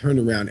 immediately turned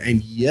around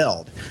and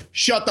yelled,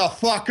 "Shut the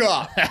fuck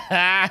up!"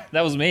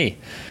 That was me.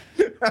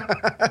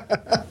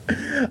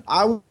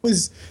 I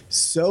was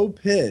so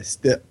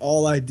pissed that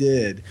all I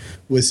did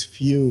was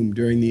fume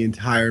during the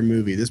entire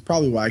movie. That's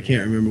probably why I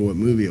can't remember what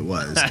movie it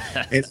was.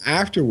 And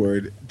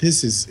afterward,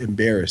 this is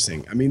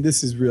embarrassing. I mean,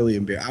 this is really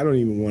embarrassing. I don't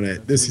even want to.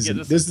 This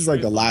is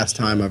like the last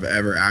time I've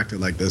ever acted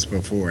like this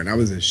before, and I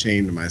was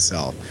ashamed of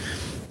myself.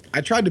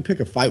 I tried to pick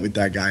a fight with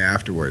that guy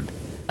afterward.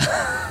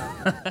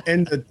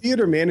 And the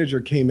theater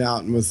manager came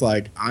out and was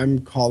like,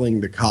 "I'm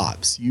calling the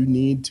cops. You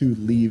need to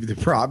leave the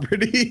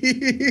property."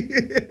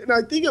 And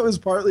I think it was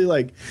partly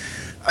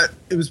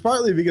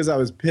because I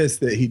was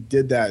pissed that he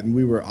did that, and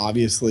we were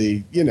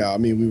obviously,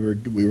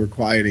 we were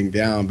quieting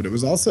down. But it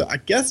was also, I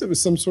guess, it was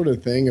some sort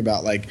of thing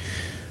about like,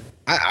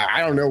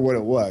 I don't know what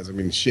it was. I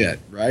mean, shit,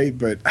 right?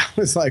 But I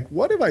was like,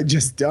 what have I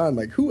just done?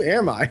 Like, who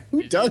am I?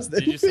 Who does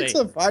that? Who picks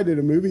a fight at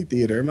a movie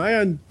theater? Am I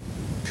on,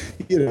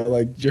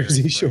 like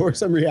Jersey Shore,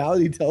 some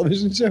reality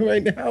television show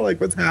right now? Like,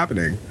 what's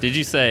happening? Did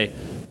you say,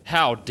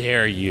 "How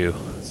dare you"?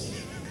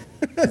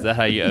 Is that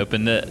how you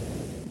opened it?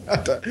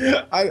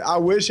 I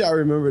wish I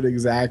remembered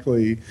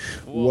exactly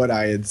what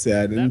I had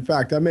said. And in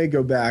fact, I may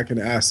go back and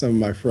ask some of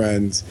my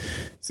friends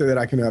so that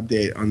I can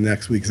update on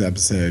next week's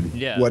episode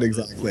what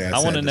exactly I said.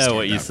 I want to know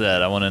what you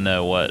said. I want to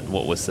know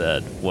what was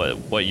said,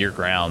 what your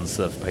grounds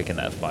of picking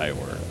that fight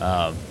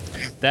were.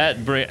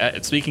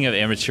 Speaking of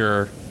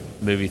immature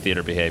movie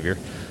theater behavior,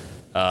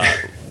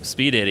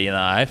 Speed Iddy and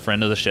I,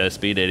 friend of the show,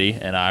 Speed Iddy,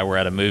 and I were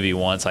at a movie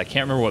once. I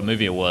can't remember what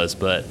movie it was,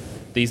 but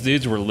these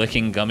dudes were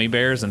licking gummy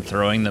bears and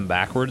throwing them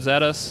backwards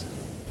at us,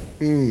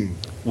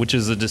 which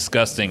is a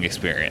disgusting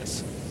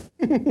experience.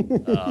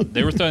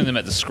 They were throwing them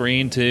at the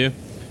screen, too.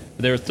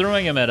 They were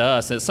throwing them at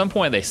us. At some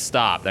point, they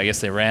stopped. I guess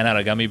they ran out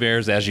of gummy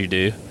bears, as you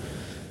do.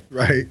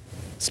 Right.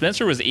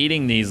 Spencer was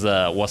eating these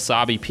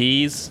wasabi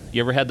peas.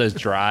 You ever had those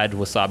dried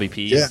wasabi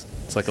peas? Yeah.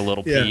 It's like a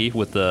little pea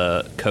with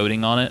the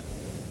coating on it.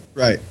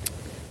 Right.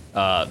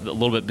 a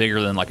little bit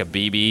bigger than like a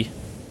BB,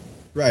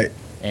 Right.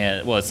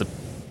 and well, it's a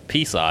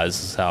pea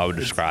size is how I would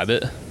describe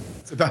it.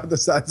 It's about the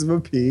size of a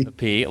pea. A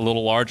pea, a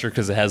little larger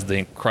because it has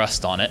the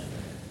crust on it.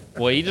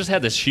 Well, he just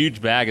had this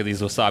huge bag of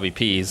these wasabi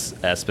peas,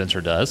 as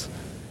Spencer does,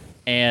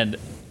 and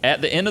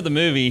at the end of the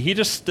movie, he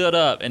just stood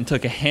up and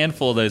took a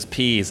handful of those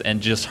peas and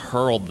just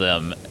hurled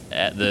them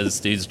at this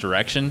dude's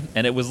direction,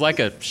 and it was like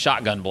a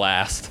shotgun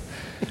blast.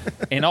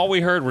 And all we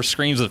heard were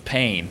screams of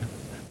pain.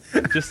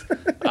 Just,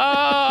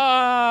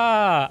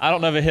 ah! I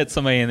don't know if it hit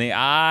somebody in the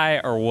eye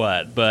or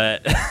what,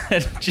 but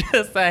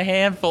just a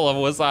handful of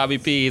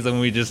wasabi peas, and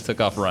we just took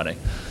off running.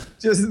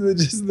 Just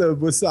the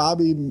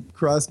wasabi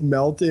crust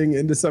melting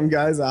into some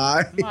guy's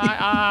eye. My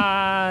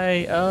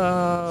eye,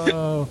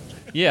 oh.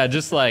 Yeah,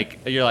 just like,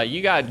 you're like,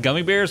 you got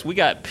gummy bears? We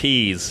got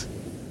peas.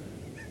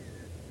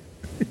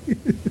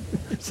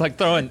 It's like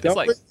throwing,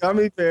 Don't put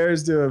gummy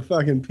bears to a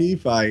fucking pea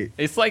fight.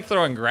 it's like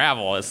throwing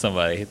gravel at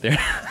somebody.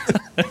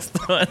 It's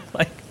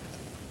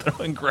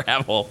throwing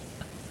gravel.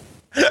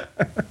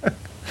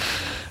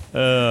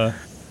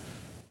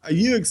 Are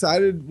you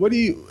excited?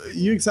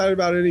 You excited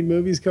about any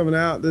movies coming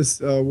out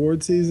this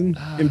award season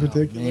in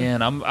particular?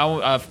 Man, I'm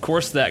of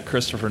course that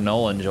Christopher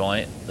Nolan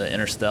joint, the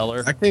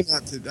Interstellar.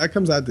 That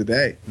comes out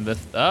today.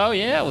 Oh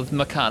yeah, with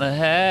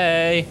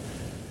McConaughey.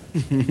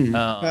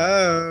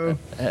 Oh.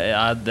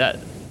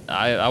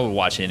 I would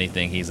watch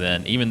anything he's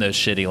in, even those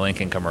shitty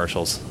Lincoln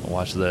commercials. I'll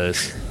watch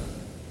those.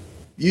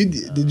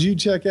 Did you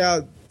check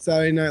out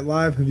Saturday Night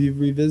Live? Have you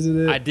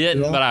revisited it? I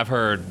didn't, but I've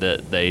heard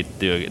that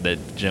that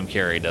Jim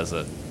Carrey does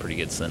a pretty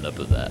good send up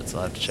of that, so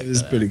I have to check. It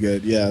is pretty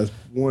good. Yeah, it's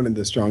one of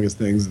the strongest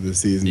things of the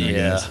season. I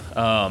guess.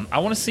 I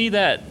want to see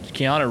that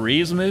Keanu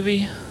Reeves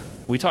movie.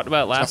 We talked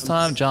about it last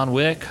time, John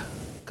Wick,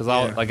 because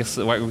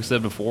like we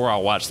said before,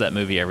 I'll watch that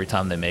movie every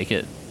time they make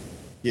it.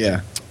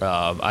 Yeah.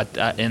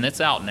 And it's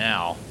out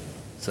now,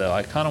 so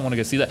I kind of want to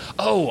go see that.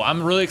 Oh,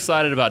 I'm really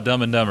excited about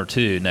Dumb and Dumber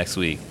 2 next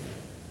week.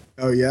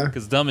 Oh yeah,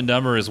 because Dumb and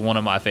Dumber is one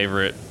of my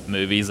favorite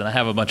movies, and I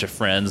have a bunch of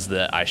friends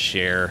that I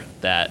share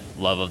that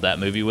love of that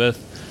movie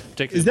with.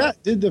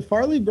 Did the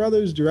Farley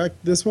brothers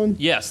direct this one?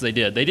 Yes, they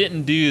did. They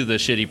didn't do the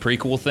shitty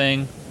prequel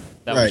thing.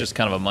 That was just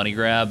kind of a money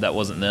grab. That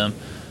wasn't them.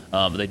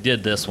 But they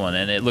did this one,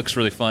 and it looks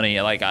really funny.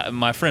 Like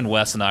my friend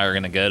Wes and I are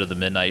going to go to the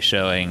midnight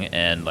showing,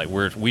 and like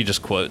we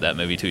just quote that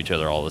movie to each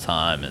other all the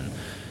time, and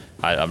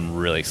I'm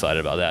really excited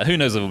about that. Who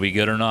knows if it'll be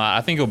good or not?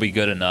 I think it'll be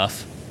good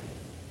enough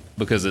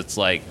because it's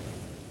like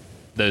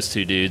those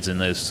two dudes in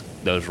those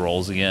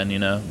roles again, you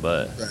know.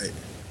 But right.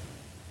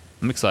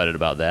 I'm excited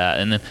about that,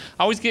 and then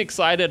I always get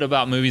excited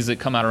about movies that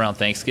come out around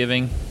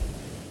Thanksgiving.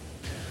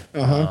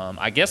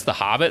 I guess The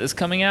Hobbit is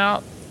coming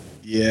out.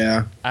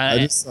 Yeah, I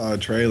just saw a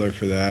trailer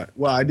for that.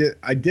 Well,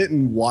 I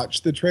didn't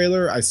watch the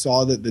trailer. I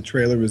saw that the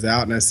trailer was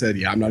out, and I said,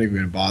 "Yeah, I'm not even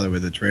going to bother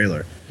with the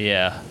trailer."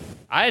 Yeah,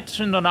 I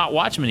tend to not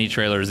watch many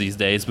trailers these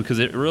days because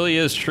it really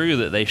is true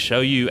that they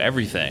show you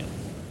everything.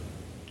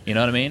 You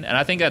know what I mean? And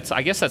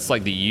I guess that's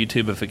like the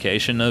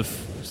YouTubeification of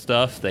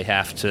stuff. They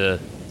have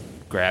to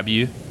grab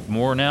you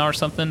more now or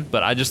something.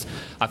 But I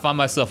find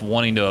myself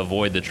wanting to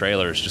avoid the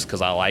trailers just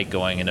because I like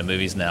going into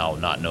movies now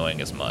not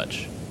knowing as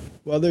much.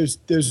 Well, there's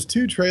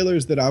two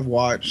trailers that I've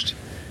watched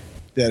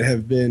that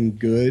have been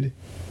good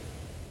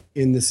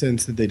in the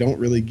sense that they don't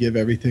really give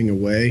everything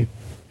away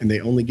and they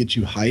only get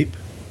you hype.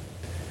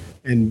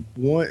 And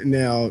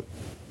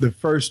the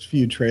first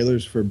few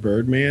trailers for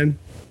Birdman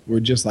were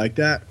just like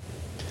that.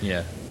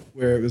 Yeah.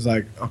 Where it was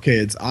like, okay,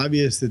 it's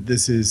obvious that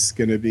this is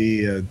going to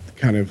be a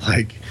kind of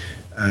like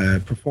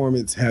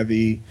performance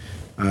heavy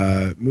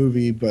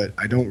movie, but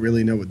I don't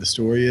really know what the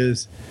story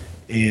is.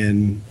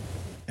 And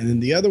then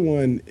the other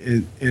one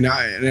is, and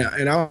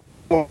I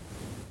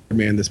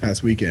Birdman this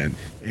past weekend,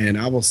 and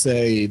I will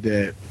say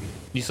that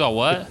you saw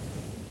what?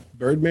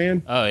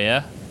 Birdman. Oh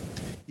yeah.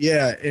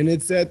 Yeah, and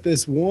it's at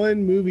this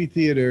one movie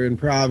theater in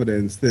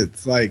Providence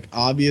that's like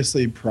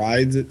obviously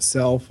prides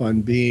itself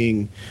on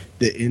being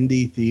the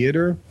indie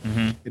theater.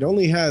 Mm-hmm. It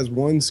only has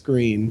one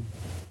screen,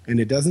 and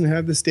it doesn't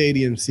have the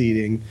stadium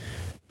seating,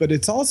 but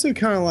it's also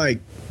kind of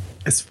like,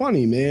 it's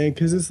funny, man,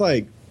 because it's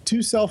like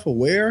too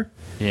self-aware.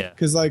 Yeah.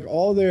 Because like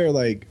all their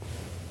like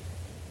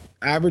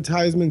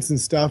advertisements and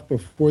stuff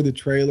before the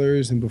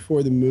trailers and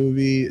before the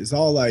movie is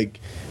all like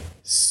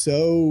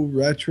so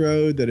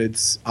retro that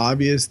it's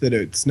obvious that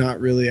it's not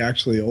really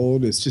actually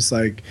old. It's just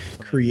like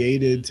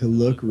created to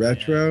look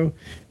retro. Yeah.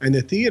 And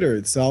the theater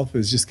itself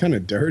is just kind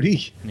of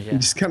dirty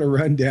and just kind of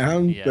run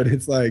down, but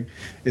it's like,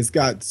 it's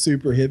got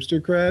super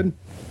hipster cred.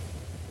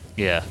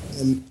 Yeah.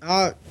 And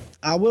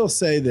I will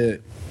say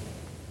that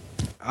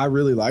I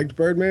really liked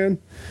Birdman.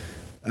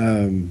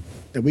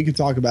 And we could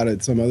talk about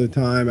it some other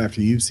time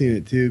after you've seen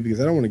it too, because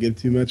I don't want to give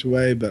too much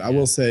away, but I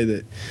will say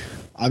that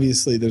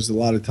obviously there's a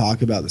lot of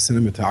talk about the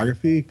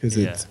cinematography because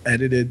it's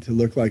edited to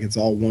look like it's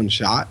all one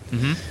shot,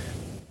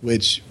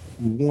 which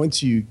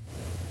I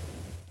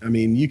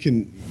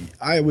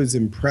was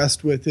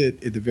impressed with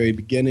it at the very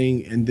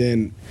beginning, and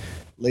then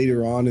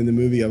later on in the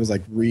movie I was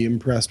like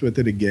re-impressed with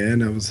it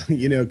again. I was,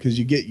 because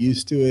you get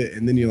used to it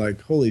and then you're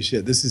like, holy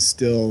shit, this is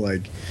still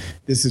like,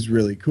 this is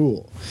really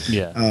cool.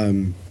 Yeah.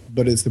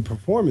 but it's the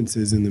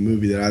performances in the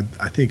movie that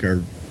I think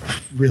are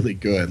really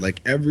good.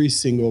 Like every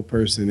single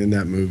person in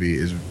that movie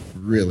is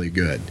really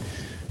good.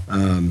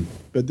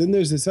 But then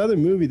there's this other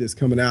movie that's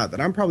coming out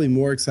that I'm probably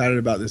more excited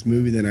about this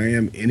movie than I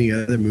am any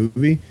other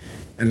movie,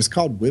 and it's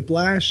called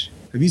Whiplash.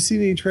 Have you seen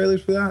any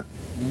trailers for that?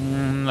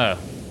 No.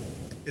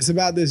 It's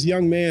about this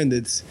young man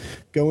that's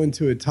going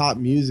to a top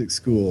music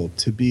school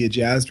to be a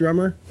jazz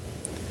drummer,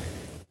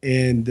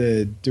 and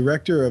the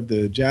director of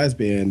the jazz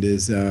band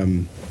is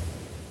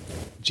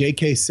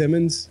J.K.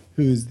 Simmons,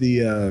 who's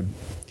the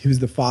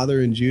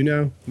father in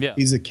Juno. Yeah.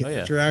 He's a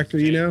character actor,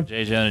 you know?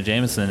 J. Jonah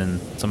Jameson in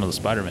some of the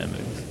Spider-Man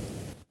movies.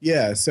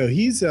 Yeah, so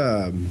he's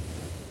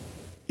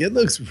it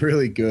looks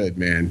really good,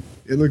 man.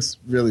 It looks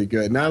really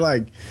good. And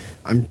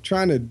I'm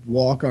trying to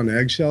walk on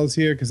eggshells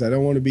here because I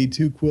don't want to be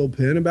too Quill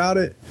Pen about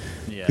it.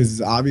 Yeah. Because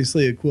it's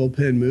obviously a Quill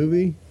Pen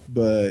movie,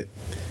 but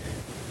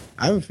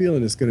I have a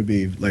feeling it's going to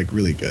be like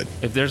really good.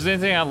 If there's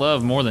anything I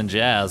love more than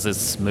jazz,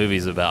 it's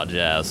movies about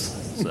jazz.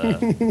 So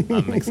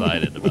I'm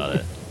excited about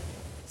it.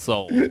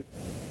 So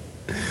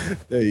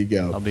There you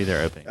go. I'll be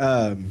there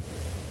opening.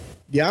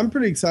 Yeah, I'm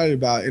pretty excited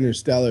about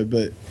Interstellar,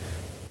 but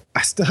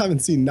I still haven't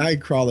seen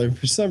Nightcrawler.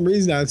 For some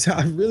reason,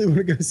 I really want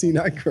to go see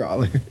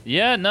Nightcrawler.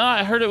 Yeah, no,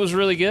 I heard it was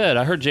really good.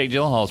 I heard Jake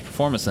Gyllenhaal's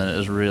performance in it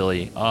is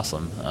really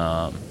awesome.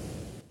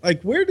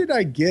 Like, where did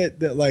I get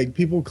that, like,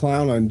 people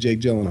clown on Jake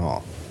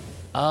Gyllenhaal?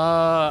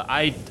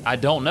 I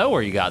don't know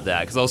where you got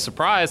that because I was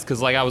surprised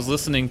because like I was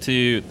listening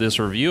to this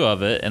review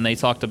of it and they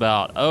talked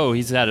about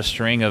he's had a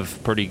string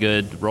of pretty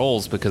good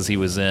roles because he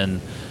was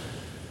in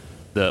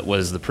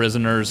the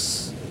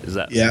Prisoners, is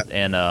that, yeah,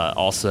 and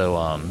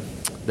also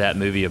that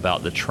movie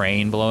about the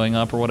train blowing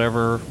up or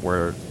whatever,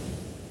 where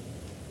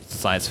it's a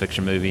science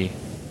fiction movie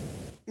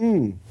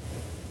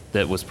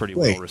that was pretty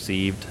well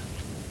received.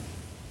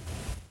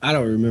 I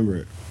don't remember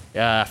it.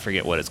 Yeah, I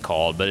forget what it's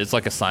called, but it's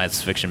like a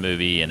science fiction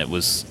movie, and it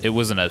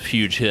wasn't a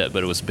huge hit,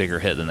 but it was a bigger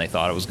hit than they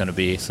thought it was going to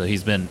be. So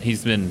he's been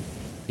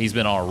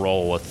on a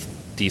roll with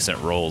decent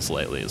roles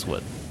lately, is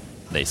what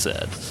they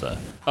said. So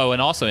and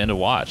also End of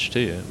Watch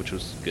too, which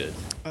was good.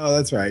 Oh,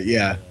 that's right.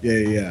 Yeah.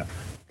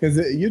 Because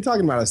you're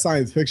talking about a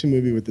science fiction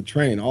movie with the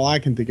train. All I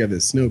can think of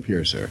is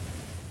Snowpiercer.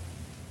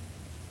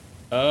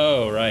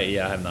 Oh, right.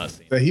 Yeah, I have not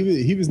seen it. But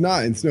he was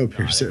not in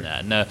Snowpiercer.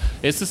 Not in that. No,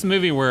 it's this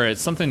movie where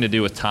it's something to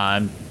do with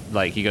time.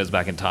 Like, he goes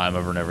back in time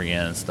over and over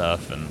again and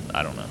stuff, and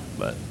I don't know.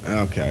 But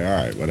okay, all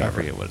right, whatever. I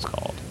forget what it's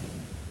called.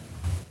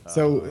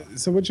 So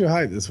what's your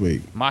hype this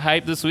week? My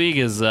hype this week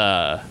is,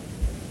 Halloween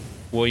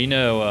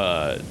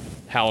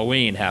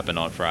happened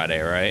on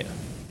Friday, right?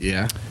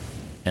 Yeah.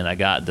 And I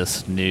got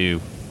this new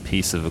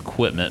piece of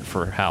equipment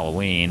for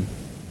Halloween,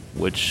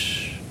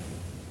 which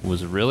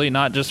was really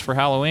not just for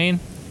Halloween.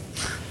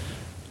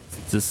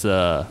 It's this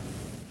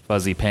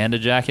fuzzy panda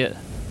jacket.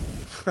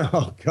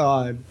 Oh,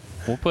 God.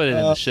 We'll put it in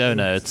the show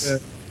notes.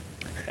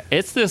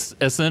 It's this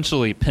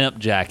essentially pimp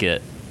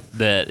jacket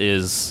that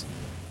is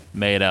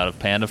made out of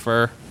panda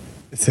fur.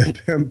 It's a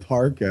pimp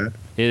parka.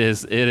 It is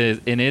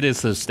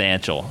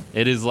substantial.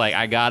 It is like,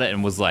 I got it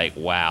and was like,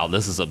 wow,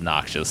 this is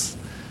obnoxious.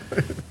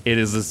 It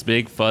is this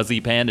big fuzzy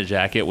panda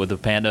jacket with a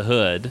panda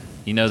hood.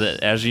 You know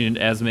that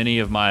as many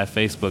of my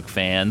Facebook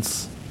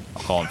fans,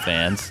 I'll call them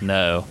fans,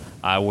 know,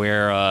 I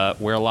wear a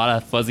lot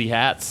of fuzzy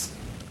hats.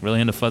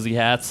 Really into fuzzy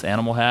hats,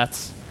 animal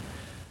hats.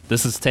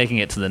 This is taking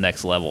it to the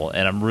next level,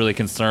 and I'm really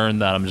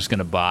concerned that I'm just going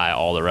to buy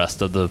all the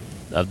rest of the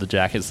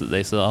jackets that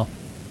they sell.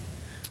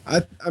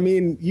 I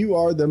mean, you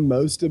are the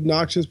most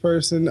obnoxious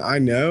person I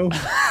know.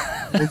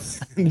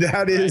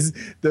 That is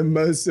the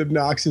most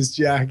obnoxious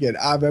jacket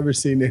I've ever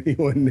seen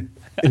anyone.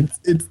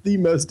 It's the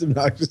most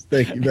obnoxious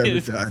thing you've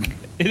ever done.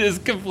 It is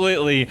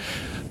completely.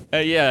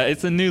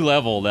 It's a new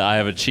level that I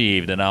have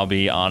achieved, and I'll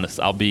be honest.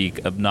 I'll be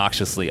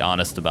obnoxiously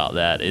honest about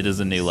that. It is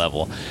a new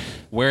level.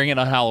 Wearing it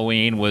on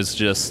Halloween was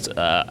just.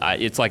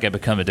 It's like I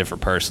become a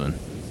different person.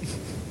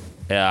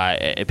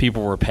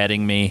 People were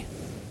petting me.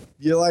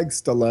 You're like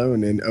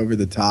Stallone in Over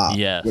the Top.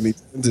 Yes. When he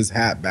turns his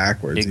hat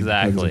backwards.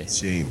 Exactly.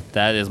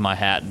 That is my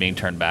hat being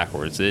turned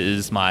backwards. It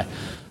is my.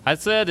 I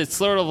said it's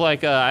sort of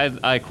like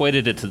I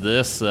equated it to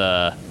this.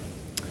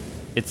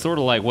 It's sort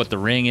of like what the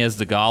Ring is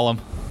to Gollum.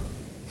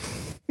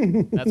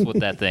 That's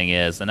what that thing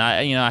is, and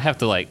I have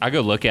to I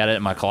go look at it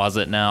in my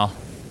closet now.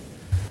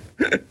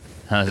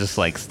 I'm just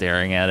like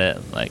staring at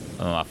it, like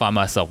I find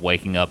myself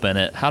waking up in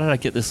it. How did I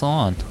get this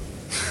on?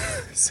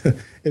 So,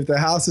 if the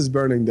house is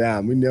burning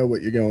down, we know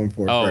what you're going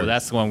for. Oh, first.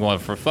 That's what I'm going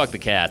for. Fuck the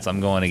cats.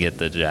 I'm going to get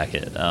the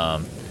jacket.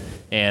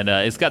 And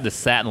it's got the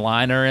satin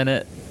liner in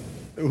it.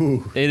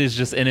 Ooh. It is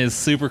just, and it's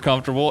super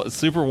comfortable. It's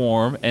super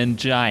warm and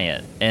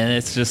giant, and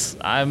it's just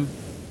I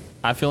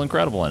feel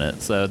incredible in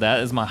it. So that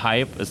is my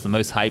hype. It's the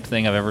most hype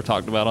thing I've ever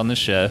talked about on this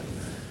show.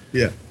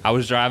 Yeah. I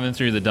was driving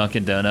through the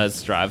Dunkin'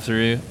 Donuts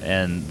drive-through,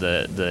 and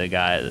the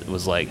guy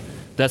was like,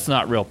 "That's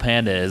not real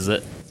panda, is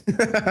it?"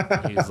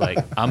 He was like,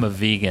 "I'm a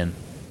vegan,"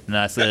 and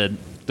I said,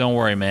 "Don't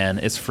worry, man.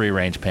 It's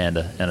free-range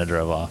panda," and I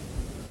drove off.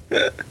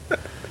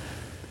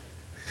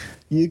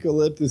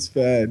 Eucalyptus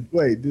fed.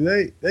 Wait, do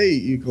they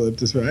eat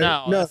eucalyptus, right?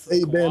 No, they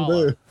eat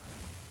bamboo.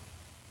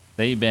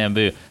 They eat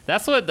bamboo.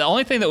 That's what the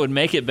only thing that would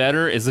make it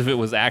better is if it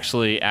was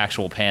actually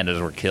actual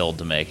pandas were killed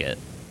to make it.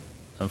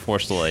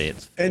 Unfortunately,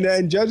 it's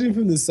And judging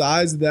from the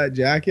size of that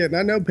jacket, and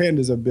I know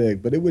pandas are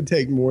big, but it would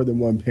take more than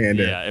one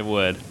panda. yeah, it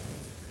would.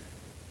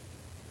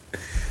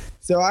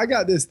 So I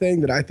got this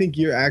thing that I think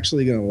you're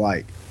actually gonna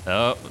like.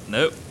 Oh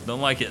nope,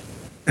 don't like it.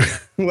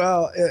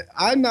 Well,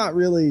 I'm not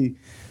really.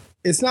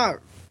 It's not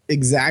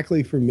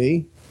exactly for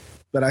me,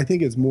 but I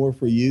think it's more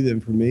for you than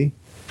for me.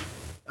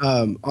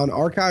 On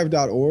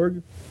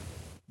archive.org,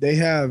 they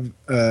have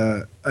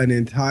an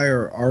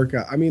entire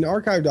archive. I mean,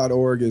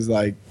 archive.org is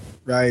like,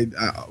 right?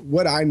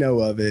 What I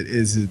know of it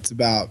is it's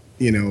about,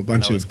 a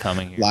bunch of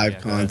live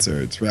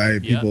concerts,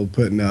 right? Yeah. People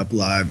putting up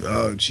live,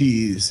 or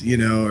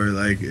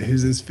like,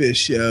 here's this Fish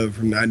show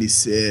from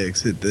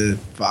 96 at the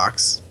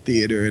Fox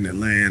Theater in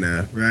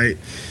Atlanta, right?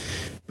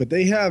 But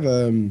they have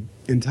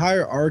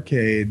entire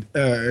archive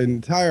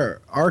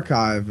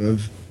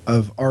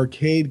of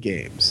arcade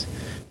games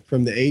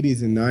from the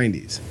 80s and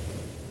 90s.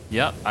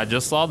 Yeah, I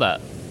just saw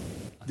that.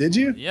 Did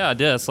you? Yeah, I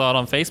did. I saw it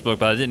on Facebook,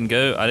 but I didn't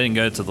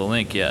go to the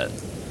link yet.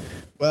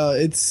 Well,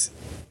 it's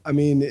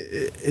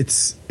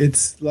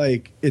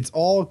like it's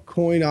all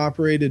coin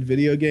operated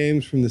video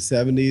games from the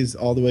 70s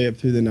all the way up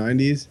through the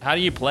 90s. How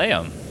do you play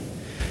them?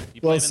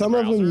 Well, some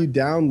of them you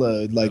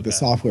download like the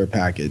software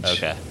package.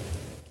 Okay.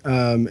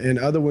 And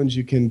other ones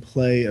you can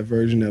play a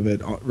version of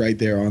it right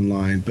there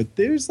online. But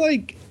there's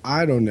like,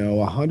 I don't know,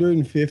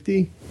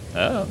 150.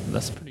 Oh,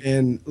 that's pretty good.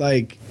 And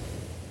like,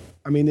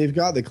 I mean, they've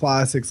got the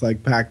classics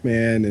like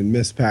Pac-Man and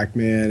Miss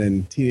Pac-Man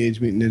and Teenage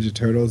Mutant Ninja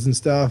Turtles and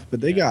stuff, but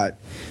they got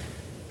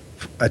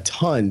a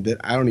ton that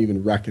I don't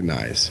even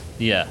recognize.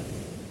 Yeah.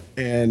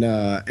 And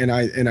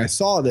I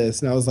saw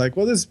this and I was like,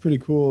 well, this is pretty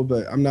cool,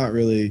 but I'm not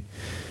really.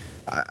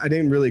 I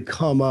didn't really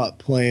come up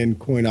playing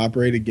coin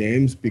operated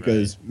games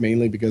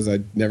mainly because I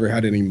never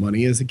had any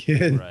money as a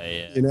kid,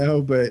 right, yeah.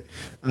 But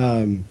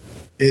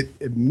it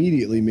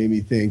immediately made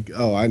me think,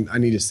 oh, I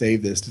need to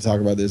save this to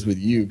talk about this with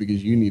you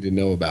because you need to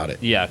know about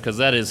it. Yeah, because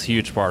that is a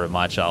huge part of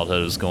my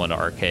childhood was going to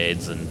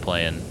arcades and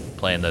playing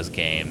those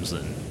games,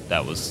 and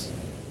that was,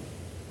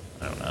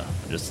 I don't know,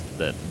 just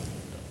that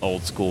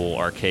old school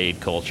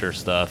arcade culture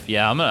stuff.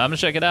 Yeah, I'm gonna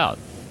check it out.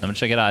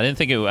 I didn't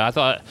think it.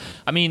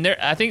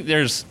 I think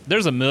there's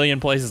a million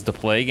places to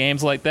play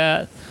games like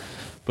that,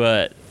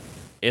 but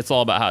it's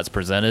all about how it's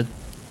presented,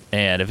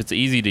 and if it's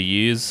easy to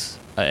use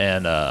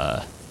and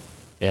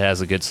it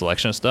has a good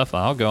selection of stuff,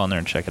 I'll go on there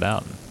and check it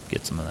out and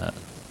get some of that.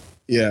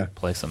 Yeah,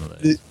 play some of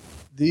those.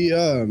 The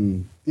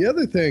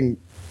other thing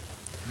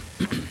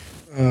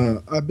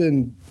I've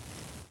been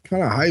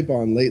kind of hype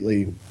on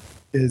lately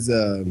is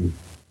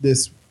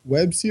this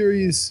web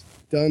series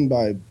done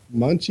by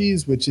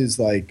Munchies, which is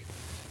like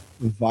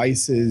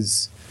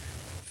Vice's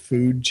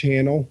food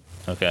channel.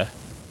 Okay.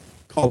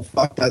 Called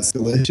Fuck That's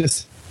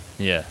Delicious.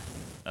 Yeah.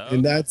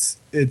 And there's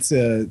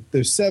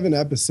 7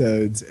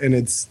 episodes, and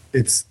it's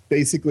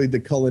basically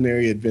the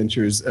culinary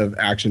adventures of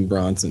Action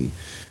Bronson,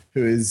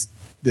 who is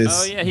this.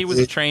 Oh yeah, he was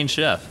a trained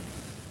chef.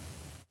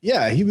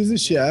 Yeah, he was a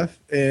chef,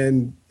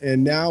 and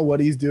now what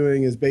he's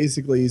doing is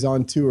basically he's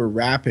on tour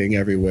rapping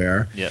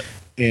everywhere. Yep.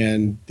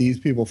 And these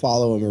people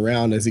follow him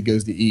around as he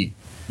goes to eat.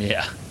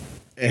 Yeah.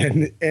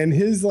 And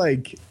his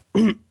like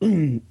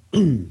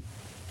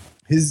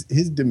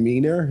his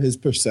demeanor, his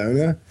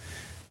persona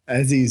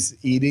as he's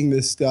eating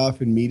this stuff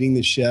and meeting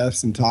the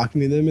chefs and talking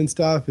to them and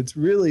stuff, it's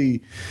really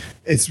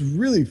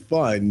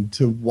fun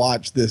to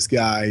watch this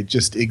guy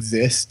just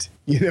exist.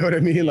 You know what I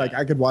mean? Like,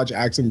 I could watch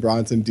Action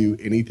Bronson do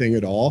anything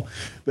at all,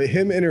 but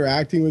him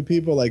interacting with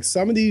people, like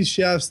some of these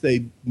chefs,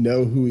 they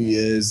know who he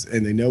is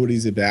and they know what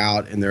he's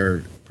about and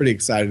they're pretty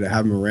excited to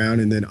have him around.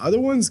 And then other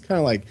ones kind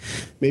of like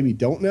maybe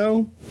don't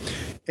know.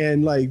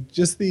 And like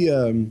just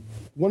the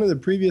one of the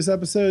previous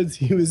episodes,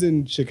 he was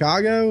in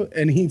Chicago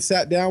and he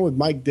sat down with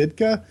Mike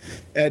Ditka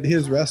at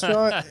his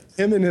restaurant,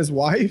 him and his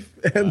wife.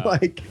 And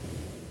like,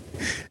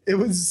 it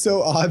was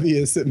so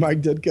obvious that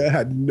Mike Ditka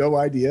had no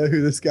idea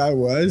who this guy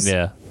was.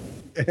 Yeah.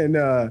 And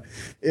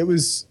it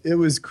was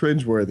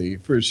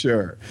cringeworthy for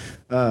sure.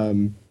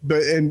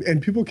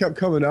 But people kept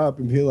coming up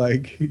and be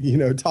like,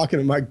 talking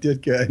to Mike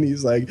Ditka, and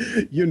he's like,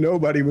 "You're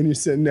nobody when you're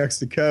sitting next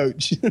to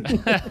Coach."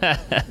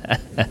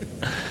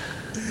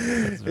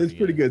 It's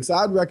pretty good. So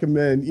I'd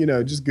recommend,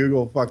 just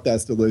Google "Fuck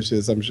That's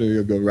Delicious." I'm sure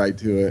you'll go right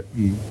to it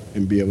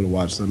and be able to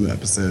watch some of the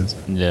episodes.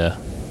 Yeah,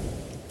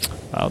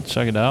 I'll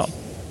check it out.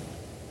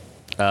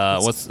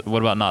 What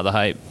about Not the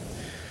Hype?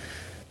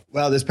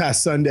 Well, this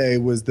past Sunday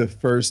was the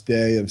first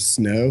day of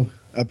snow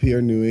up here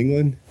in New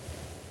England.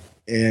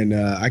 And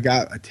I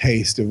got a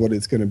taste of what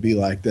it's going to be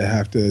like to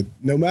have to,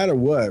 no matter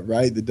what,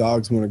 right? The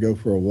dogs want to go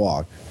for a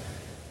walk.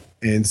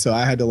 And so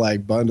I had to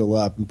like bundle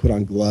up and put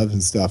on gloves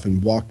and stuff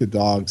and walk the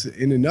dogs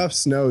in enough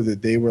snow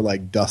that they were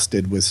like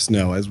dusted with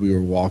snow as we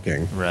were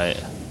walking.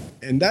 Right.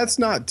 And that's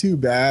not too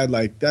bad.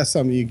 Like, that's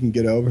something you can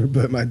get over.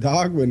 But my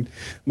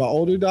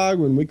older dog,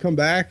 when we come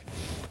back,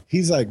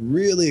 he's like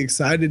really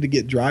excited to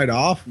get dried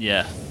off.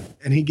 Yeah.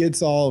 And he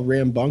gets all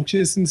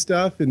rambunctious and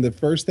stuff. And the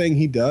first thing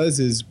he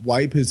does is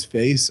wipe his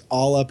face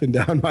all up and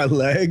down my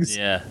legs.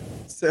 Yeah.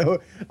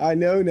 So I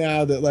know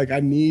now that like I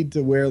need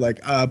to wear like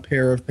a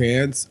pair of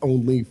pants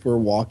only for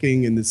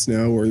walking in the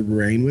snow or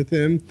rain with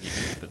him,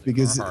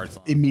 because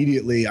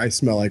immediately I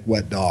smell like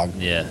wet dog.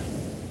 Yeah.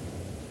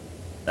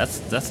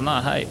 That's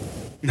not hype.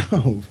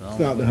 No, it's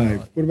not the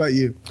hype. What about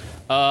you?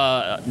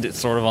 It's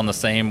sort of on the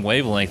same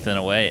wavelength in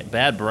a way.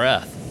 Bad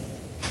breath.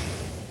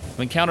 I've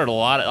encountered a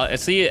lot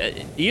of,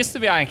 it used to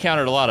be I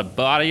encountered a lot of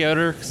body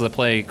odor because I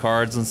play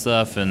cards and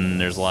stuff,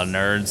 and there's a lot of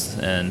nerds,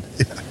 and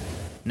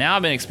now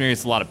I've been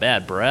experiencing a lot of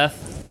bad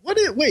breath. What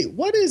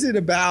is it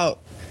about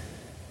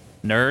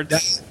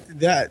nerds?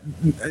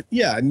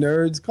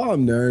 Nerds, call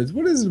them nerds.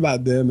 What is it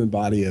about them and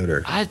body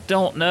odor? I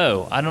don't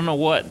know. I don't know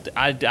what,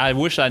 I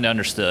wish I'd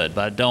understood,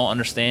 but I don't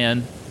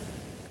understand.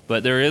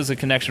 But there is a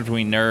connection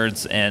between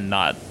nerds and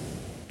not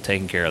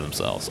taking care of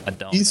themselves. I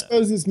don't. You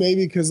suppose it's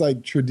maybe because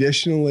like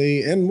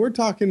traditionally, and we're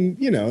talking,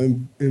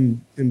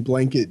 in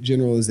blanket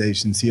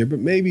generalizations here, but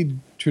maybe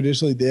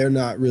traditionally they're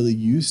not really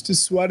used to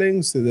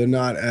sweating, so they're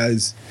not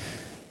as.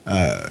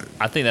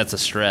 I think that's a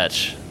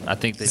stretch. I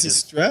think a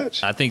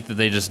stretch. I think that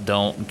they just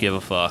don't give a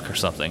fuck or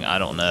something. I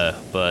don't know,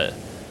 but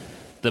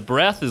the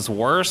breath is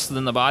worse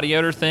than the body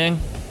odor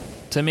thing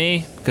to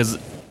me, because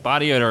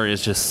body odor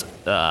is just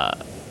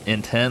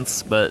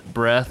intense, but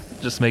breath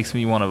just makes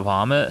me want to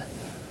vomit.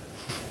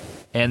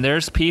 And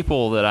there's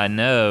people that I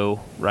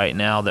know right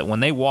now that when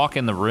they walk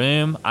in the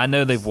room, I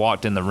know they've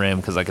walked in the room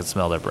because I can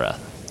smell their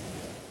breath.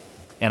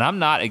 And I'm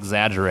not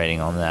exaggerating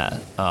on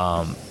that.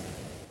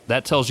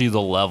 That tells you the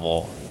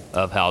level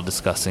of how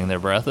disgusting their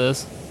breath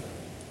is.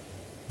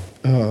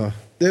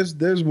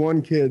 There's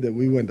one kid that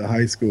we went to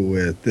high school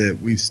with that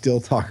we still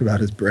talk about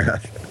his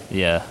breath.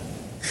 Yeah.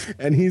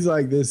 And he's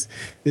like this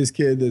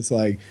kid that's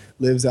like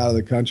lives out of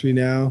the country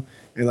now,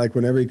 and like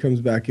whenever he comes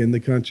back in the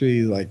country,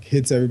 he like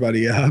hits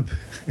everybody up,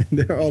 and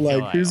they're all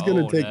like, "Who's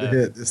gonna take the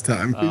hit this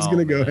time? Who's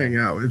gonna go hang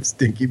out with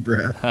stinky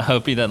breath?" I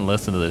hope he doesn't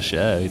listen to the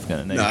show. He's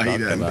gonna know. No, he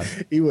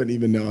doesn't. He wouldn't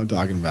even know I'm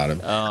talking about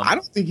him. I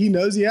don't think he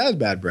knows he has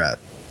bad breath.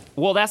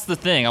 Well, that's the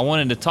thing. I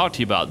wanted to talk to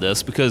you about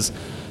this because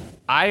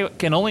I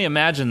can only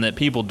imagine that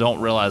people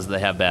don't realize they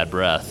have bad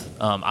breath.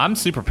 I'm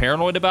super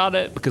paranoid about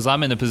it because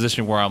I'm in a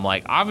position where I'm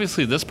like,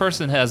 obviously this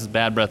person has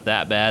bad breath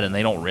that bad and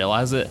they don't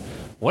realize it.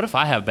 What if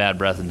I have bad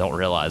breath and don't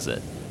realize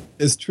it?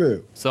 It's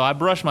true. So I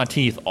brush my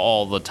teeth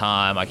all the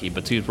time. I keep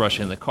a toothbrush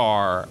in the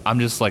car. I'm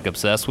just like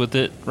obsessed with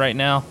it right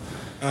now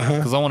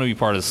because I want to be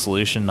part of the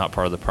solution, not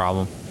part of the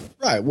problem.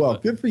 Right. Well,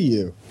 good for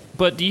you.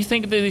 But do you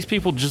think that these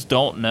people just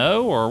don't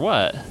know or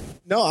what?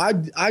 No,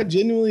 I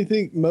genuinely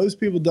think most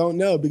people don't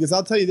know, because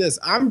I'll tell you this,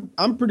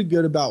 I'm pretty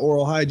good about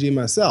oral hygiene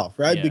myself,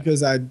 right? Yeah.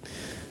 Because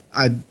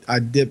I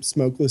dip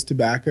smokeless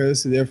tobacco,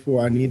 so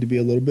therefore I need to be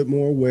a little bit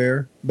more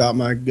aware about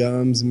my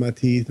gums and my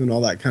teeth and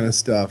all that kind of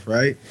stuff,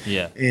 right?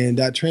 Yeah. And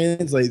that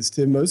translates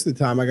to most of the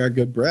time I got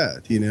good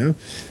breath,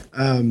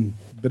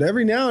 But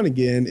every now and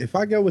again, if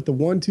I go with the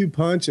 1-2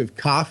 punch of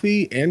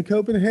coffee and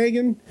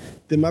Copenhagen,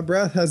 then my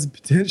breath has the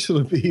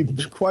potential to be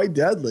quite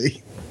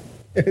deadly.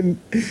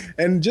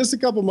 And just a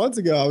couple months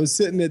ago, I was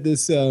sitting at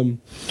this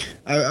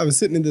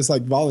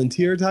like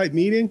volunteer type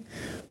meeting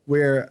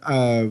where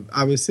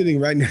I was sitting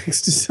right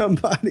next to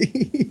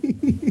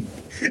somebody,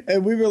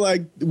 and we were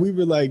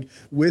like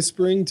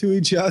whispering to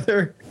each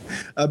other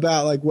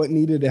about like what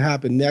needed to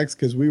happen next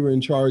because we were in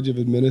charge of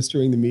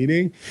administering the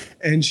meeting.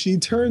 And she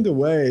turned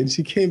away and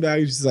she came back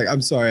and she's like,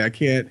 "I'm sorry, I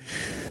can't.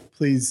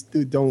 Please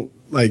don't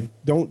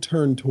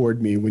turn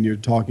toward me when you're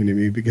talking to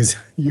me because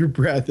your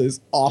breath is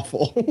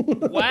awful."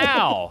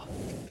 Wow.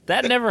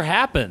 That never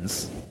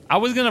happens. I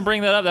was going to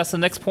bring that up. That's the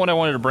next point I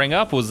wanted to bring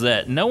up, was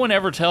that no one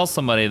ever tells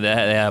somebody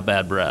that they have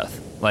bad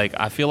breath. Like,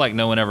 I feel like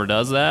no one ever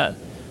does that.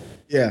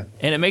 Yeah.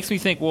 And it makes me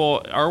think,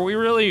 well,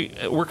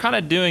 we're kind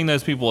of doing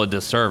those people a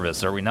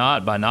disservice, are we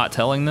not, by not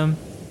telling them?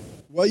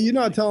 Well, you're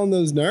not telling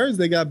those nerds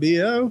they got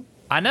BO.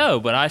 I know,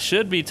 but I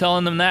should be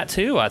telling them that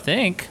too, I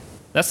think.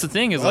 That's the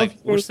thing is, like,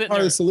 we're sitting there.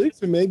 Part of the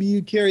solution, maybe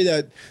you carry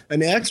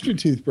an extra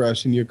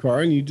toothbrush in your car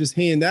and you just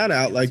hand that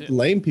out like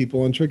lame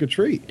people on Trick or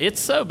Treat.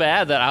 It's so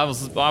bad that I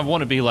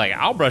want to be like,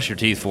 I'll brush your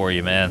teeth for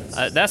you, man.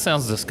 That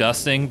sounds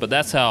disgusting, but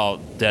that's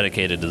how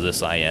dedicated to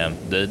this I am.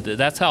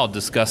 That's how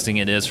disgusting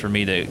it is for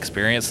me to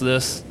experience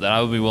this, that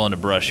I would be willing to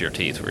brush your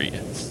teeth for you.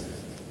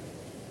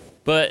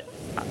 But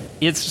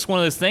it's just one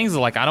of those things that,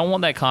 like, I don't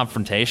want that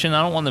confrontation.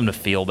 I don't want them to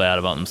feel bad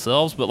about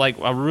themselves. But, like,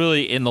 I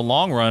really, in the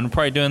long run, I'm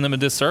probably doing them a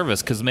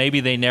disservice because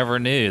maybe they never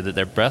knew that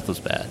their breath was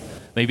bad.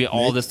 Maybe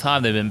all this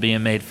time they've been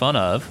being made fun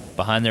of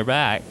behind their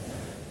back.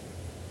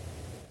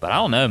 But I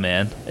don't know,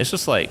 man. It's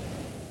just like,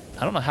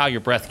 I don't know how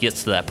your breath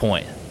gets to that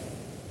point.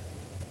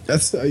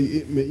 That's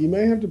you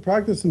may have to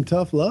practice some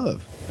tough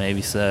love.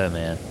 Maybe so,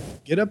 man.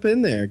 Get up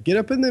in there. Get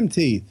up in them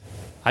teeth.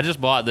 I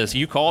just bought this.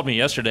 You called me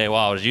yesterday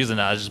while I was using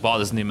it. I just bought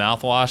this new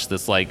mouthwash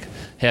that's like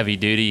heavy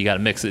duty. You got to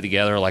mix it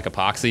together like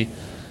epoxy.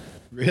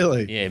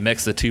 Really? Yeah, you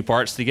mix the two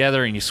parts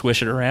together and you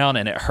swish it around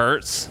and it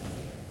hurts.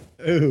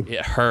 Ooh.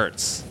 It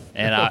hurts.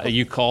 And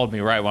you called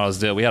me right when I was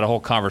doing it. We had a whole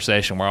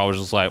conversation where I was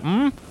just like,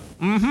 and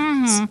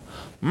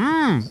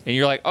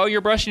you're like, "Oh,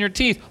 you're brushing your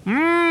teeth."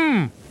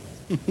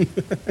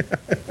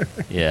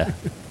 Yeah.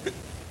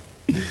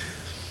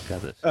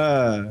 Got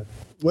this.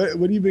 What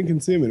have you been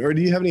consuming, or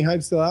do you have any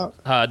hype still out?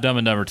 Dumb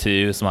and Dumber 2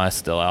 is my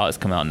still out. It's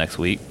coming out next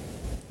week.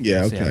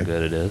 Yeah, See how okay.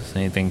 good it is.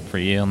 Anything for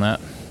you on that?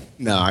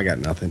 No, I got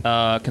nothing.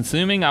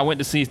 Consuming, I went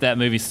to see that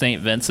movie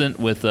St. Vincent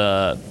with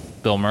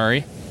Bill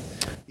Murray.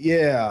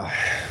 Yeah.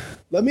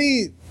 Let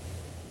me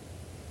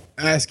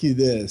ask you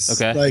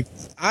this. Okay. Like,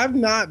 I've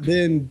not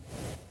been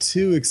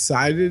too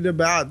excited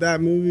about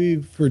that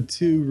movie for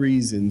two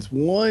reasons.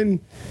 One,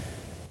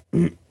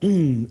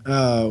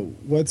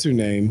 what's her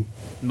name?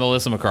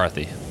 Melissa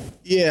McCarthy.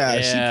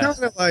 Yeah.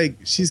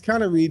 She's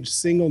kind of reached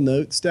single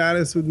note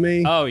status with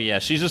me. Oh yeah,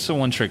 she's just a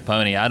one trick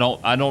pony. I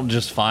don't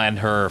just find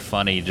her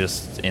funny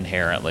just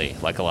inherently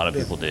like a lot of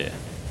people do.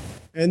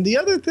 And the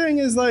other thing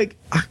is, like,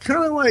 I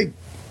feel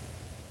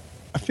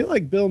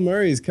like Bill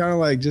Murray is kind of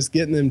like just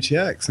getting them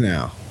checks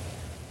now.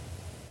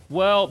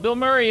 Well, Bill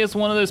Murray is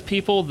one of those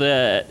people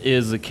that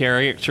is a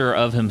caricature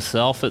of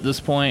himself at this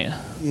point,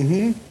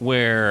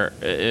 where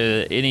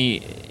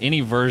any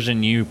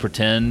version you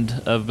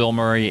pretend of Bill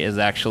Murray is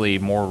actually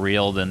more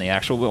real than the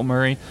actual Bill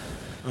Murray.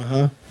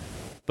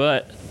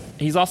 But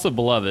he's also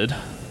beloved,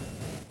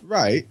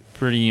 right?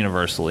 Pretty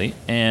universally,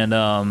 and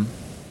I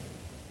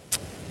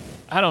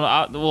don't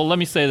know. Well, let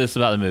me say this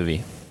about the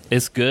movie: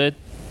 it's good.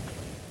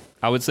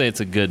 I would say it's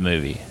a good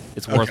movie.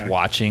 It's worth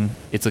watching.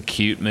 It's a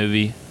cute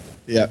movie.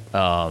 Yep.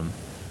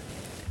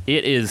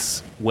 It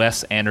is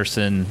Wes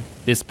Anderson.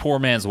 It's poor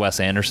man's Wes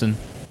Anderson.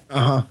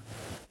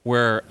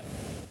 Where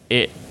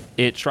it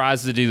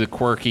tries to do the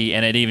quirky,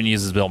 and it even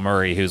uses Bill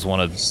Murray, who's one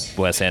of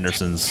Wes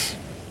Anderson's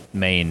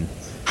main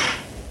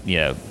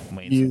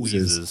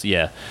squeezes.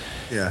 Yeah.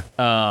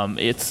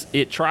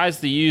 It tries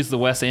to use the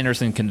Wes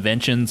Anderson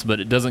conventions, but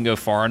it doesn't go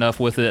far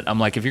enough with it. I'm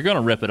like, if you're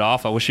gonna rip it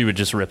off, I wish you would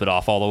just rip it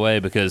off all the way,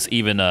 because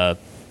even a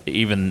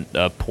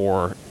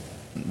poor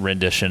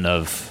rendition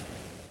of,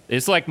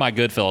 it's like my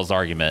Goodfellas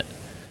argument.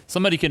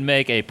 Somebody can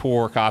make a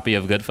poor copy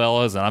of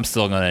Goodfellas, and I'm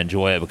still going to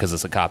enjoy it because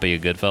it's a copy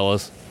of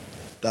Goodfellas.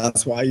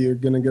 That's why you're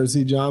going to go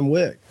see John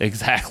Wick.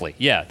 Exactly.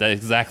 Yeah, that's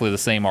exactly the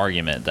same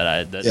argument.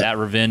 That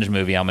revenge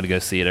movie, I'm going to go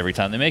see it every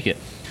time they make it.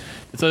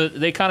 So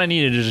they kind of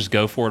needed to just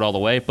go for it all the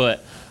way.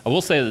 But I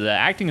will say that the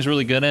acting is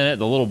really good in it.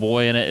 The little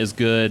boy in it is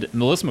good.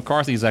 Melissa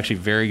McCarthy is actually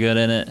very good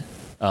in it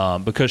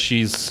because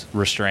she's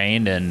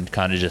restrained and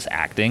kind of just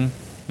acting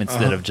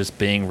instead of just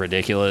being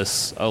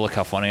ridiculous. Oh, look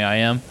how funny I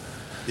am.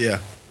 Yeah.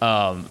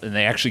 And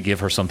they actually give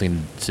her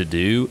something to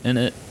do in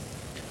it.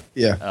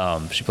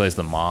 Yeah. She plays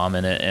the mom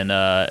in it, and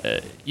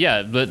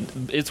but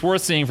it's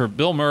worth seeing. For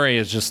Bill Murray,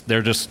 is just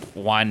they're just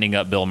winding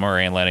up Bill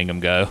Murray and letting him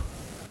go.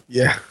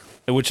 Yeah.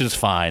 Which is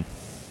fine.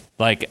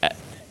 Like,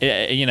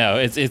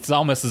 it's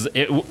almost as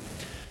it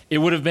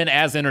would have been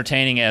as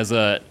entertaining as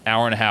a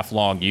hour and a half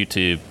long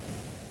YouTube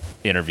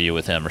interview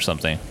with him or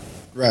something.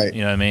 Right.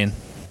 You know what I mean?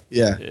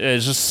 Yeah.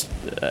 It's just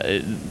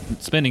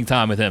spending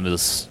time with him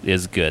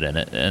is good in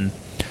it, and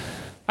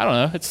I don't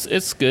know.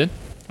 It's good.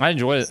 I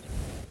enjoyed it.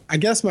 I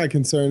guess my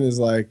concern is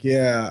like,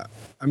 I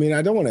mean,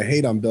 I don't want to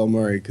hate on Bill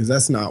Murray because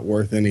that's not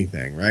worth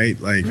anything,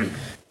 right? Like,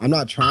 I'm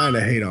not trying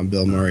to hate on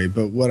Bill Murray,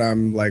 but what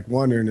I'm like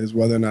wondering is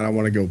whether or not I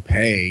want to go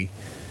pay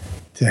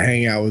to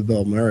hang out with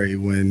Bill Murray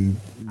when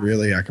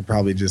really I could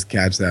probably just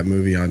catch that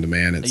movie on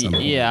demand at some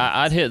point. Yeah,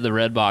 I'd hit the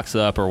Redbox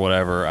up or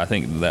whatever. I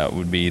think that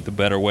would be the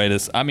better way to.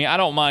 I mean, I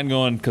don't mind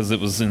going because it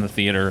was in the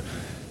theater,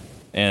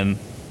 and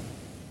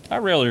I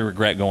rarely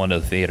regret going to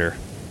the theater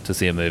to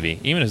see a movie,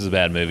 even if it's a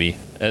bad movie.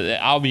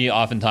 I'll be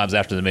oftentimes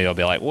after the movie, I'll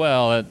be like,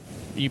 well,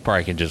 you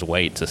probably can just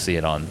wait to see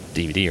it on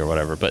DVD or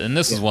whatever. But and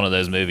this is one of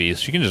those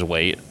movies you can just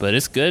wait, but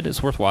it's good.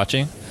 It's worth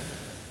watching.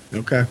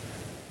 Okay.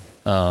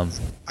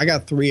 I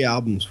got 3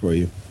 albums for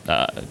you.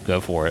 Go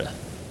for it.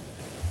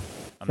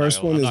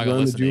 First one is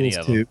Run the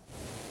Jewels 2.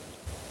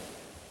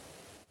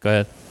 Go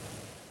ahead.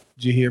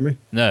 Did you hear me?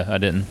 No, I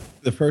didn't.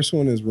 The first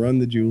one is Run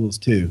the Jewels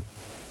 2.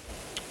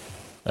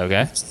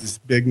 Okay. It's this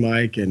Big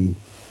Mike and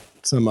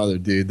some other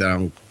dude that I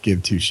don't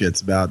give 2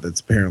 shits about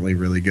that's apparently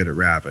really good at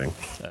rapping.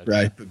 Okay.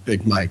 Right? But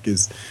Big Mike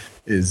is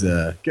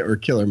or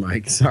Killer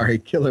Mike. Sorry.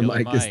 Killer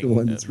Mike is the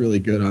one that's really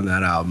good on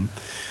that album.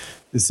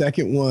 The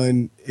second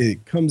one,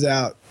 it comes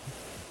out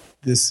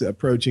this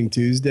approaching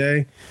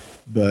Tuesday,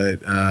 but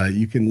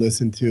you can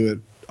listen to it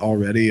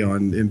already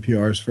on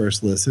NPR's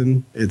First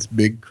Listen. It's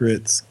Big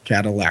Crit's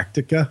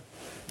Cadillactica.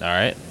 All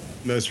right.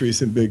 Most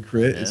recent Big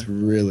Crit. Yeah. It's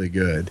really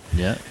good.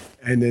 Yeah.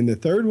 And then the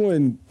third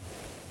one,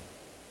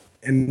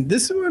 and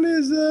this one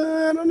is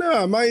I don't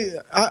know.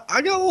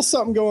 I got a little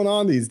something going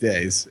on these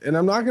days, and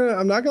I'm not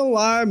gonna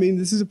lie. I mean,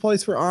 this is a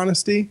place for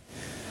honesty.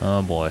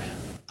 Oh boy.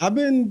 I've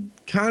been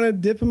kind of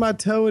dipping my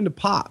toe into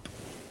pop.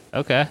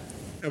 Okay.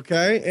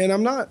 And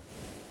I'm not.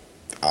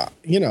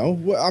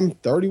 I'm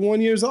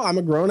 31 years old. I'm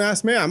a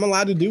grown-ass man. I'm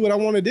allowed to do what I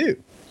want to do.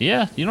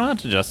 Yeah, you don't have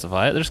to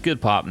justify it. There's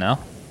good pop now.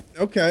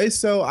 Okay,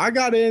 so I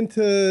got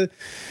into,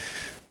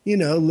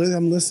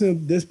 I'm listening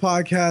to this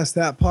podcast,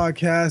 that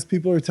podcast.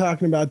 People are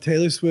talking about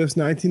Taylor Swift's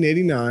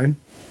 1989,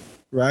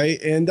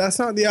 right? And that's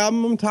not the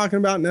album I'm talking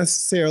about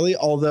necessarily,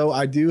 although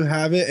I do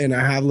have it and I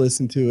have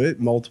listened to it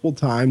multiple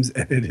times,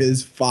 and it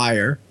is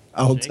fire.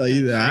 I'll tell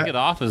you that. Shake It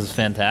Off is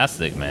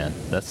fantastic, man.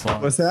 That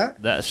song. What's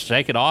that? That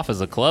Shake It Off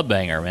is a club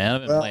banger, man.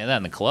 I've been playing that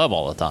in the club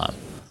all the time.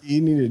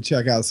 You need to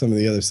check out some of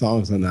the other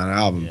songs on that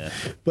album. Yeah.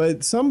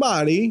 But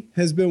somebody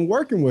has been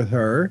working with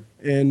her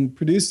and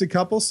produced a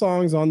couple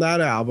songs on that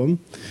album.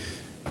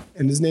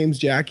 And his name's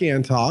Jack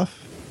Antoff.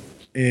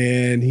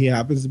 And he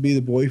happens to be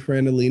the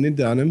boyfriend of Lena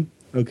Dunham.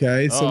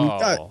 Okay. So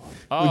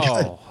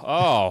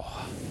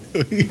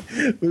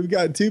we've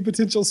got 2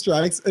 potential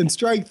strikes. And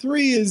strike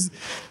 3 is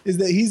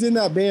that he's in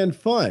that band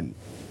Fun.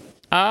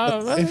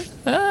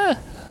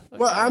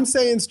 Well, I'm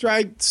saying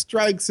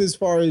strikes as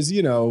far as,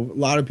 a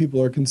lot of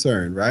people are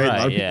concerned, right? A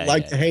lot of people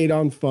like to hate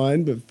on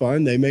Fun, but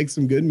Fun, they make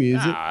some good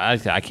music. I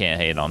can't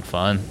hate on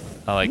Fun.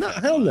 I like that.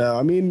 Hell no.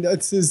 I mean,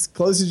 that's as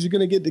close as you're going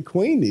to get to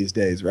Queen these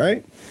days,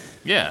 right?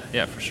 Yeah,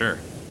 for sure.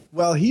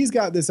 Well, he's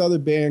got this other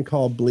band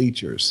called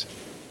Bleachers.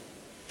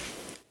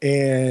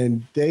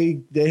 And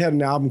they had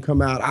an album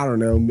come out, I don't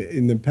know,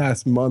 in the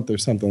past month or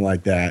something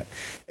like that.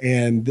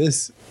 And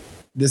this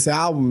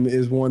album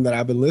is one that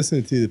I've been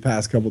listening to the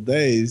past couple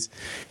days,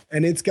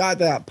 and it's got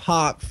that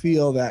pop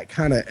feel, that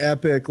kind of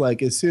epic,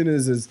 like as soon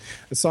as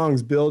a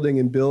song's building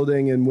and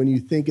building, and when you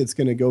think it's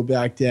going to go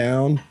back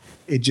down,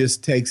 it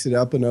just takes it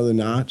up another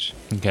notch.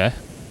 Okay.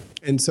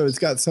 And so it's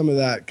got some of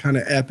that kind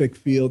of epic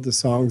feel to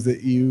songs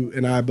that you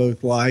and I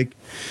both like.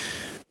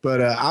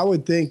 But I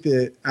would think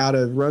that out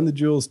of Run the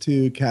Jewels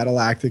 2,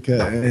 Cadillactica,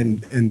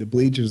 and the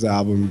Bleachers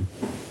album,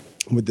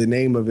 with the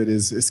name of it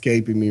is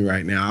escaping me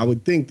right now, I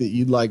would think that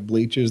you'd like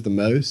Bleachers the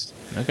most.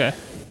 Okay.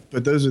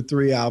 But those are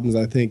 3 albums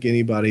I think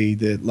anybody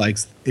that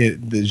likes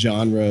the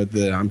genre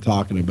that I'm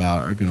talking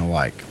about are going to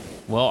like.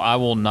 Well, I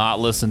will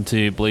not listen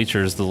to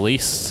Bleachers the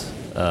least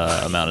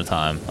amount of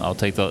time. I'll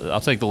take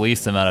the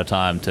least amount of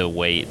time to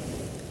wait.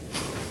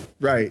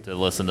 Right. To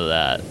listen to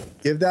that.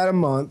 Give that a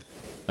month.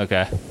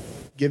 Okay.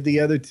 Give the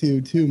other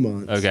 2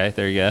 months. Okay,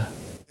 there you go.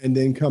 And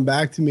then come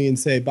back to me and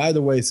say, by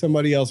the way,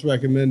 somebody else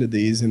recommended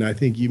these, and I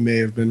think you may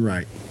have been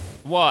right.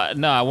 Well,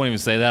 no, I won't even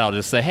say that. I'll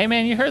just say, hey,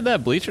 man, you heard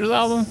that Bleachers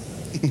album?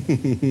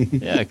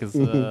 Yeah, because,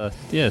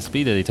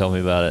 Speed Daddy told me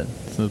about it.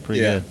 So it's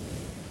pretty good.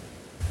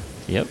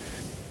 Yep.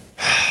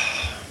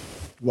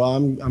 Well,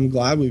 I'm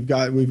glad we've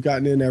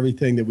gotten in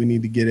everything that we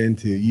need to get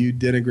into. You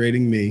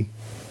denigrating me.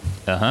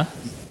 Uh-huh.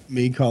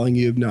 Me calling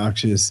you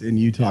obnoxious, and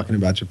you talking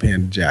about your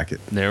panda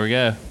jacket. There we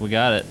go. We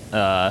got it.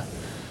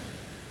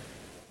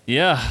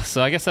 Yeah,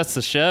 so I guess that's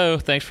the show.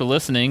 Thanks for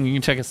listening. You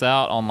can check us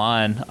out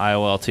online,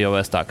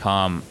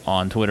 IOLTOS.com,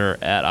 on Twitter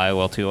at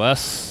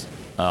IOLTOS.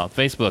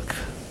 Facebook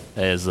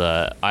is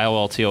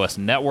IOLTOS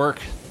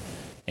Network.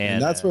 And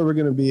that's where we're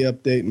going to be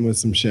updating with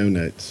some show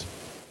notes.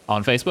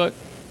 On Facebook?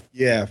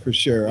 Yeah, for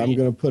sure. I'm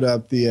going to put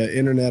up the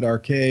Internet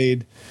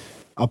Arcade.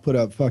 I'll put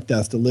up Fuck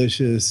That's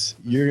Delicious.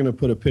 You're going to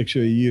put a picture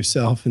of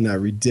yourself in that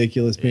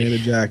ridiculous panda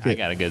jacket. I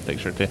got a good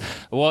picture, too.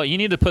 Well, you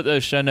need to put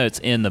those show notes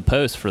in the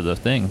post for the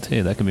thing,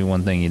 too. That could be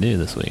one thing you do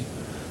this week.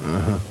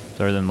 Uh-huh.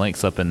 Throw them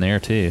links up in there,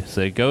 too.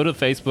 So go to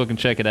Facebook and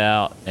check it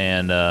out,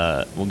 and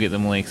we'll get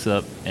them links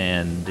up.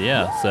 And,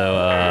 yeah, so,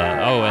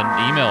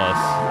 and email us.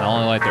 I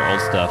only like their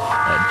old stuff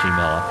at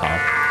gmail.com.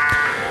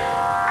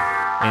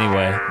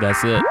 Anyway,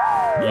 that's it.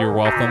 You're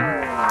welcome.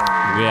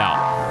 We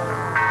out.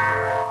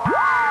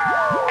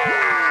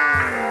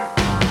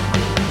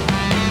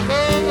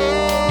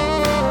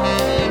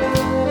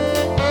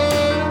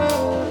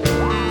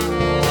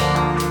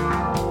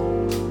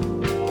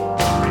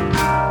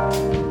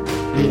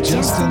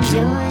 Just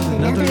enjoy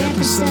another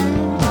episode.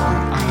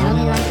 I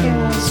only like your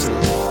old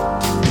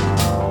stuff.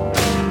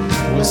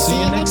 We'll see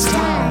you next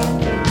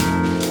time.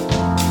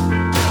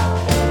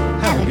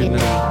 Have a good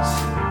night.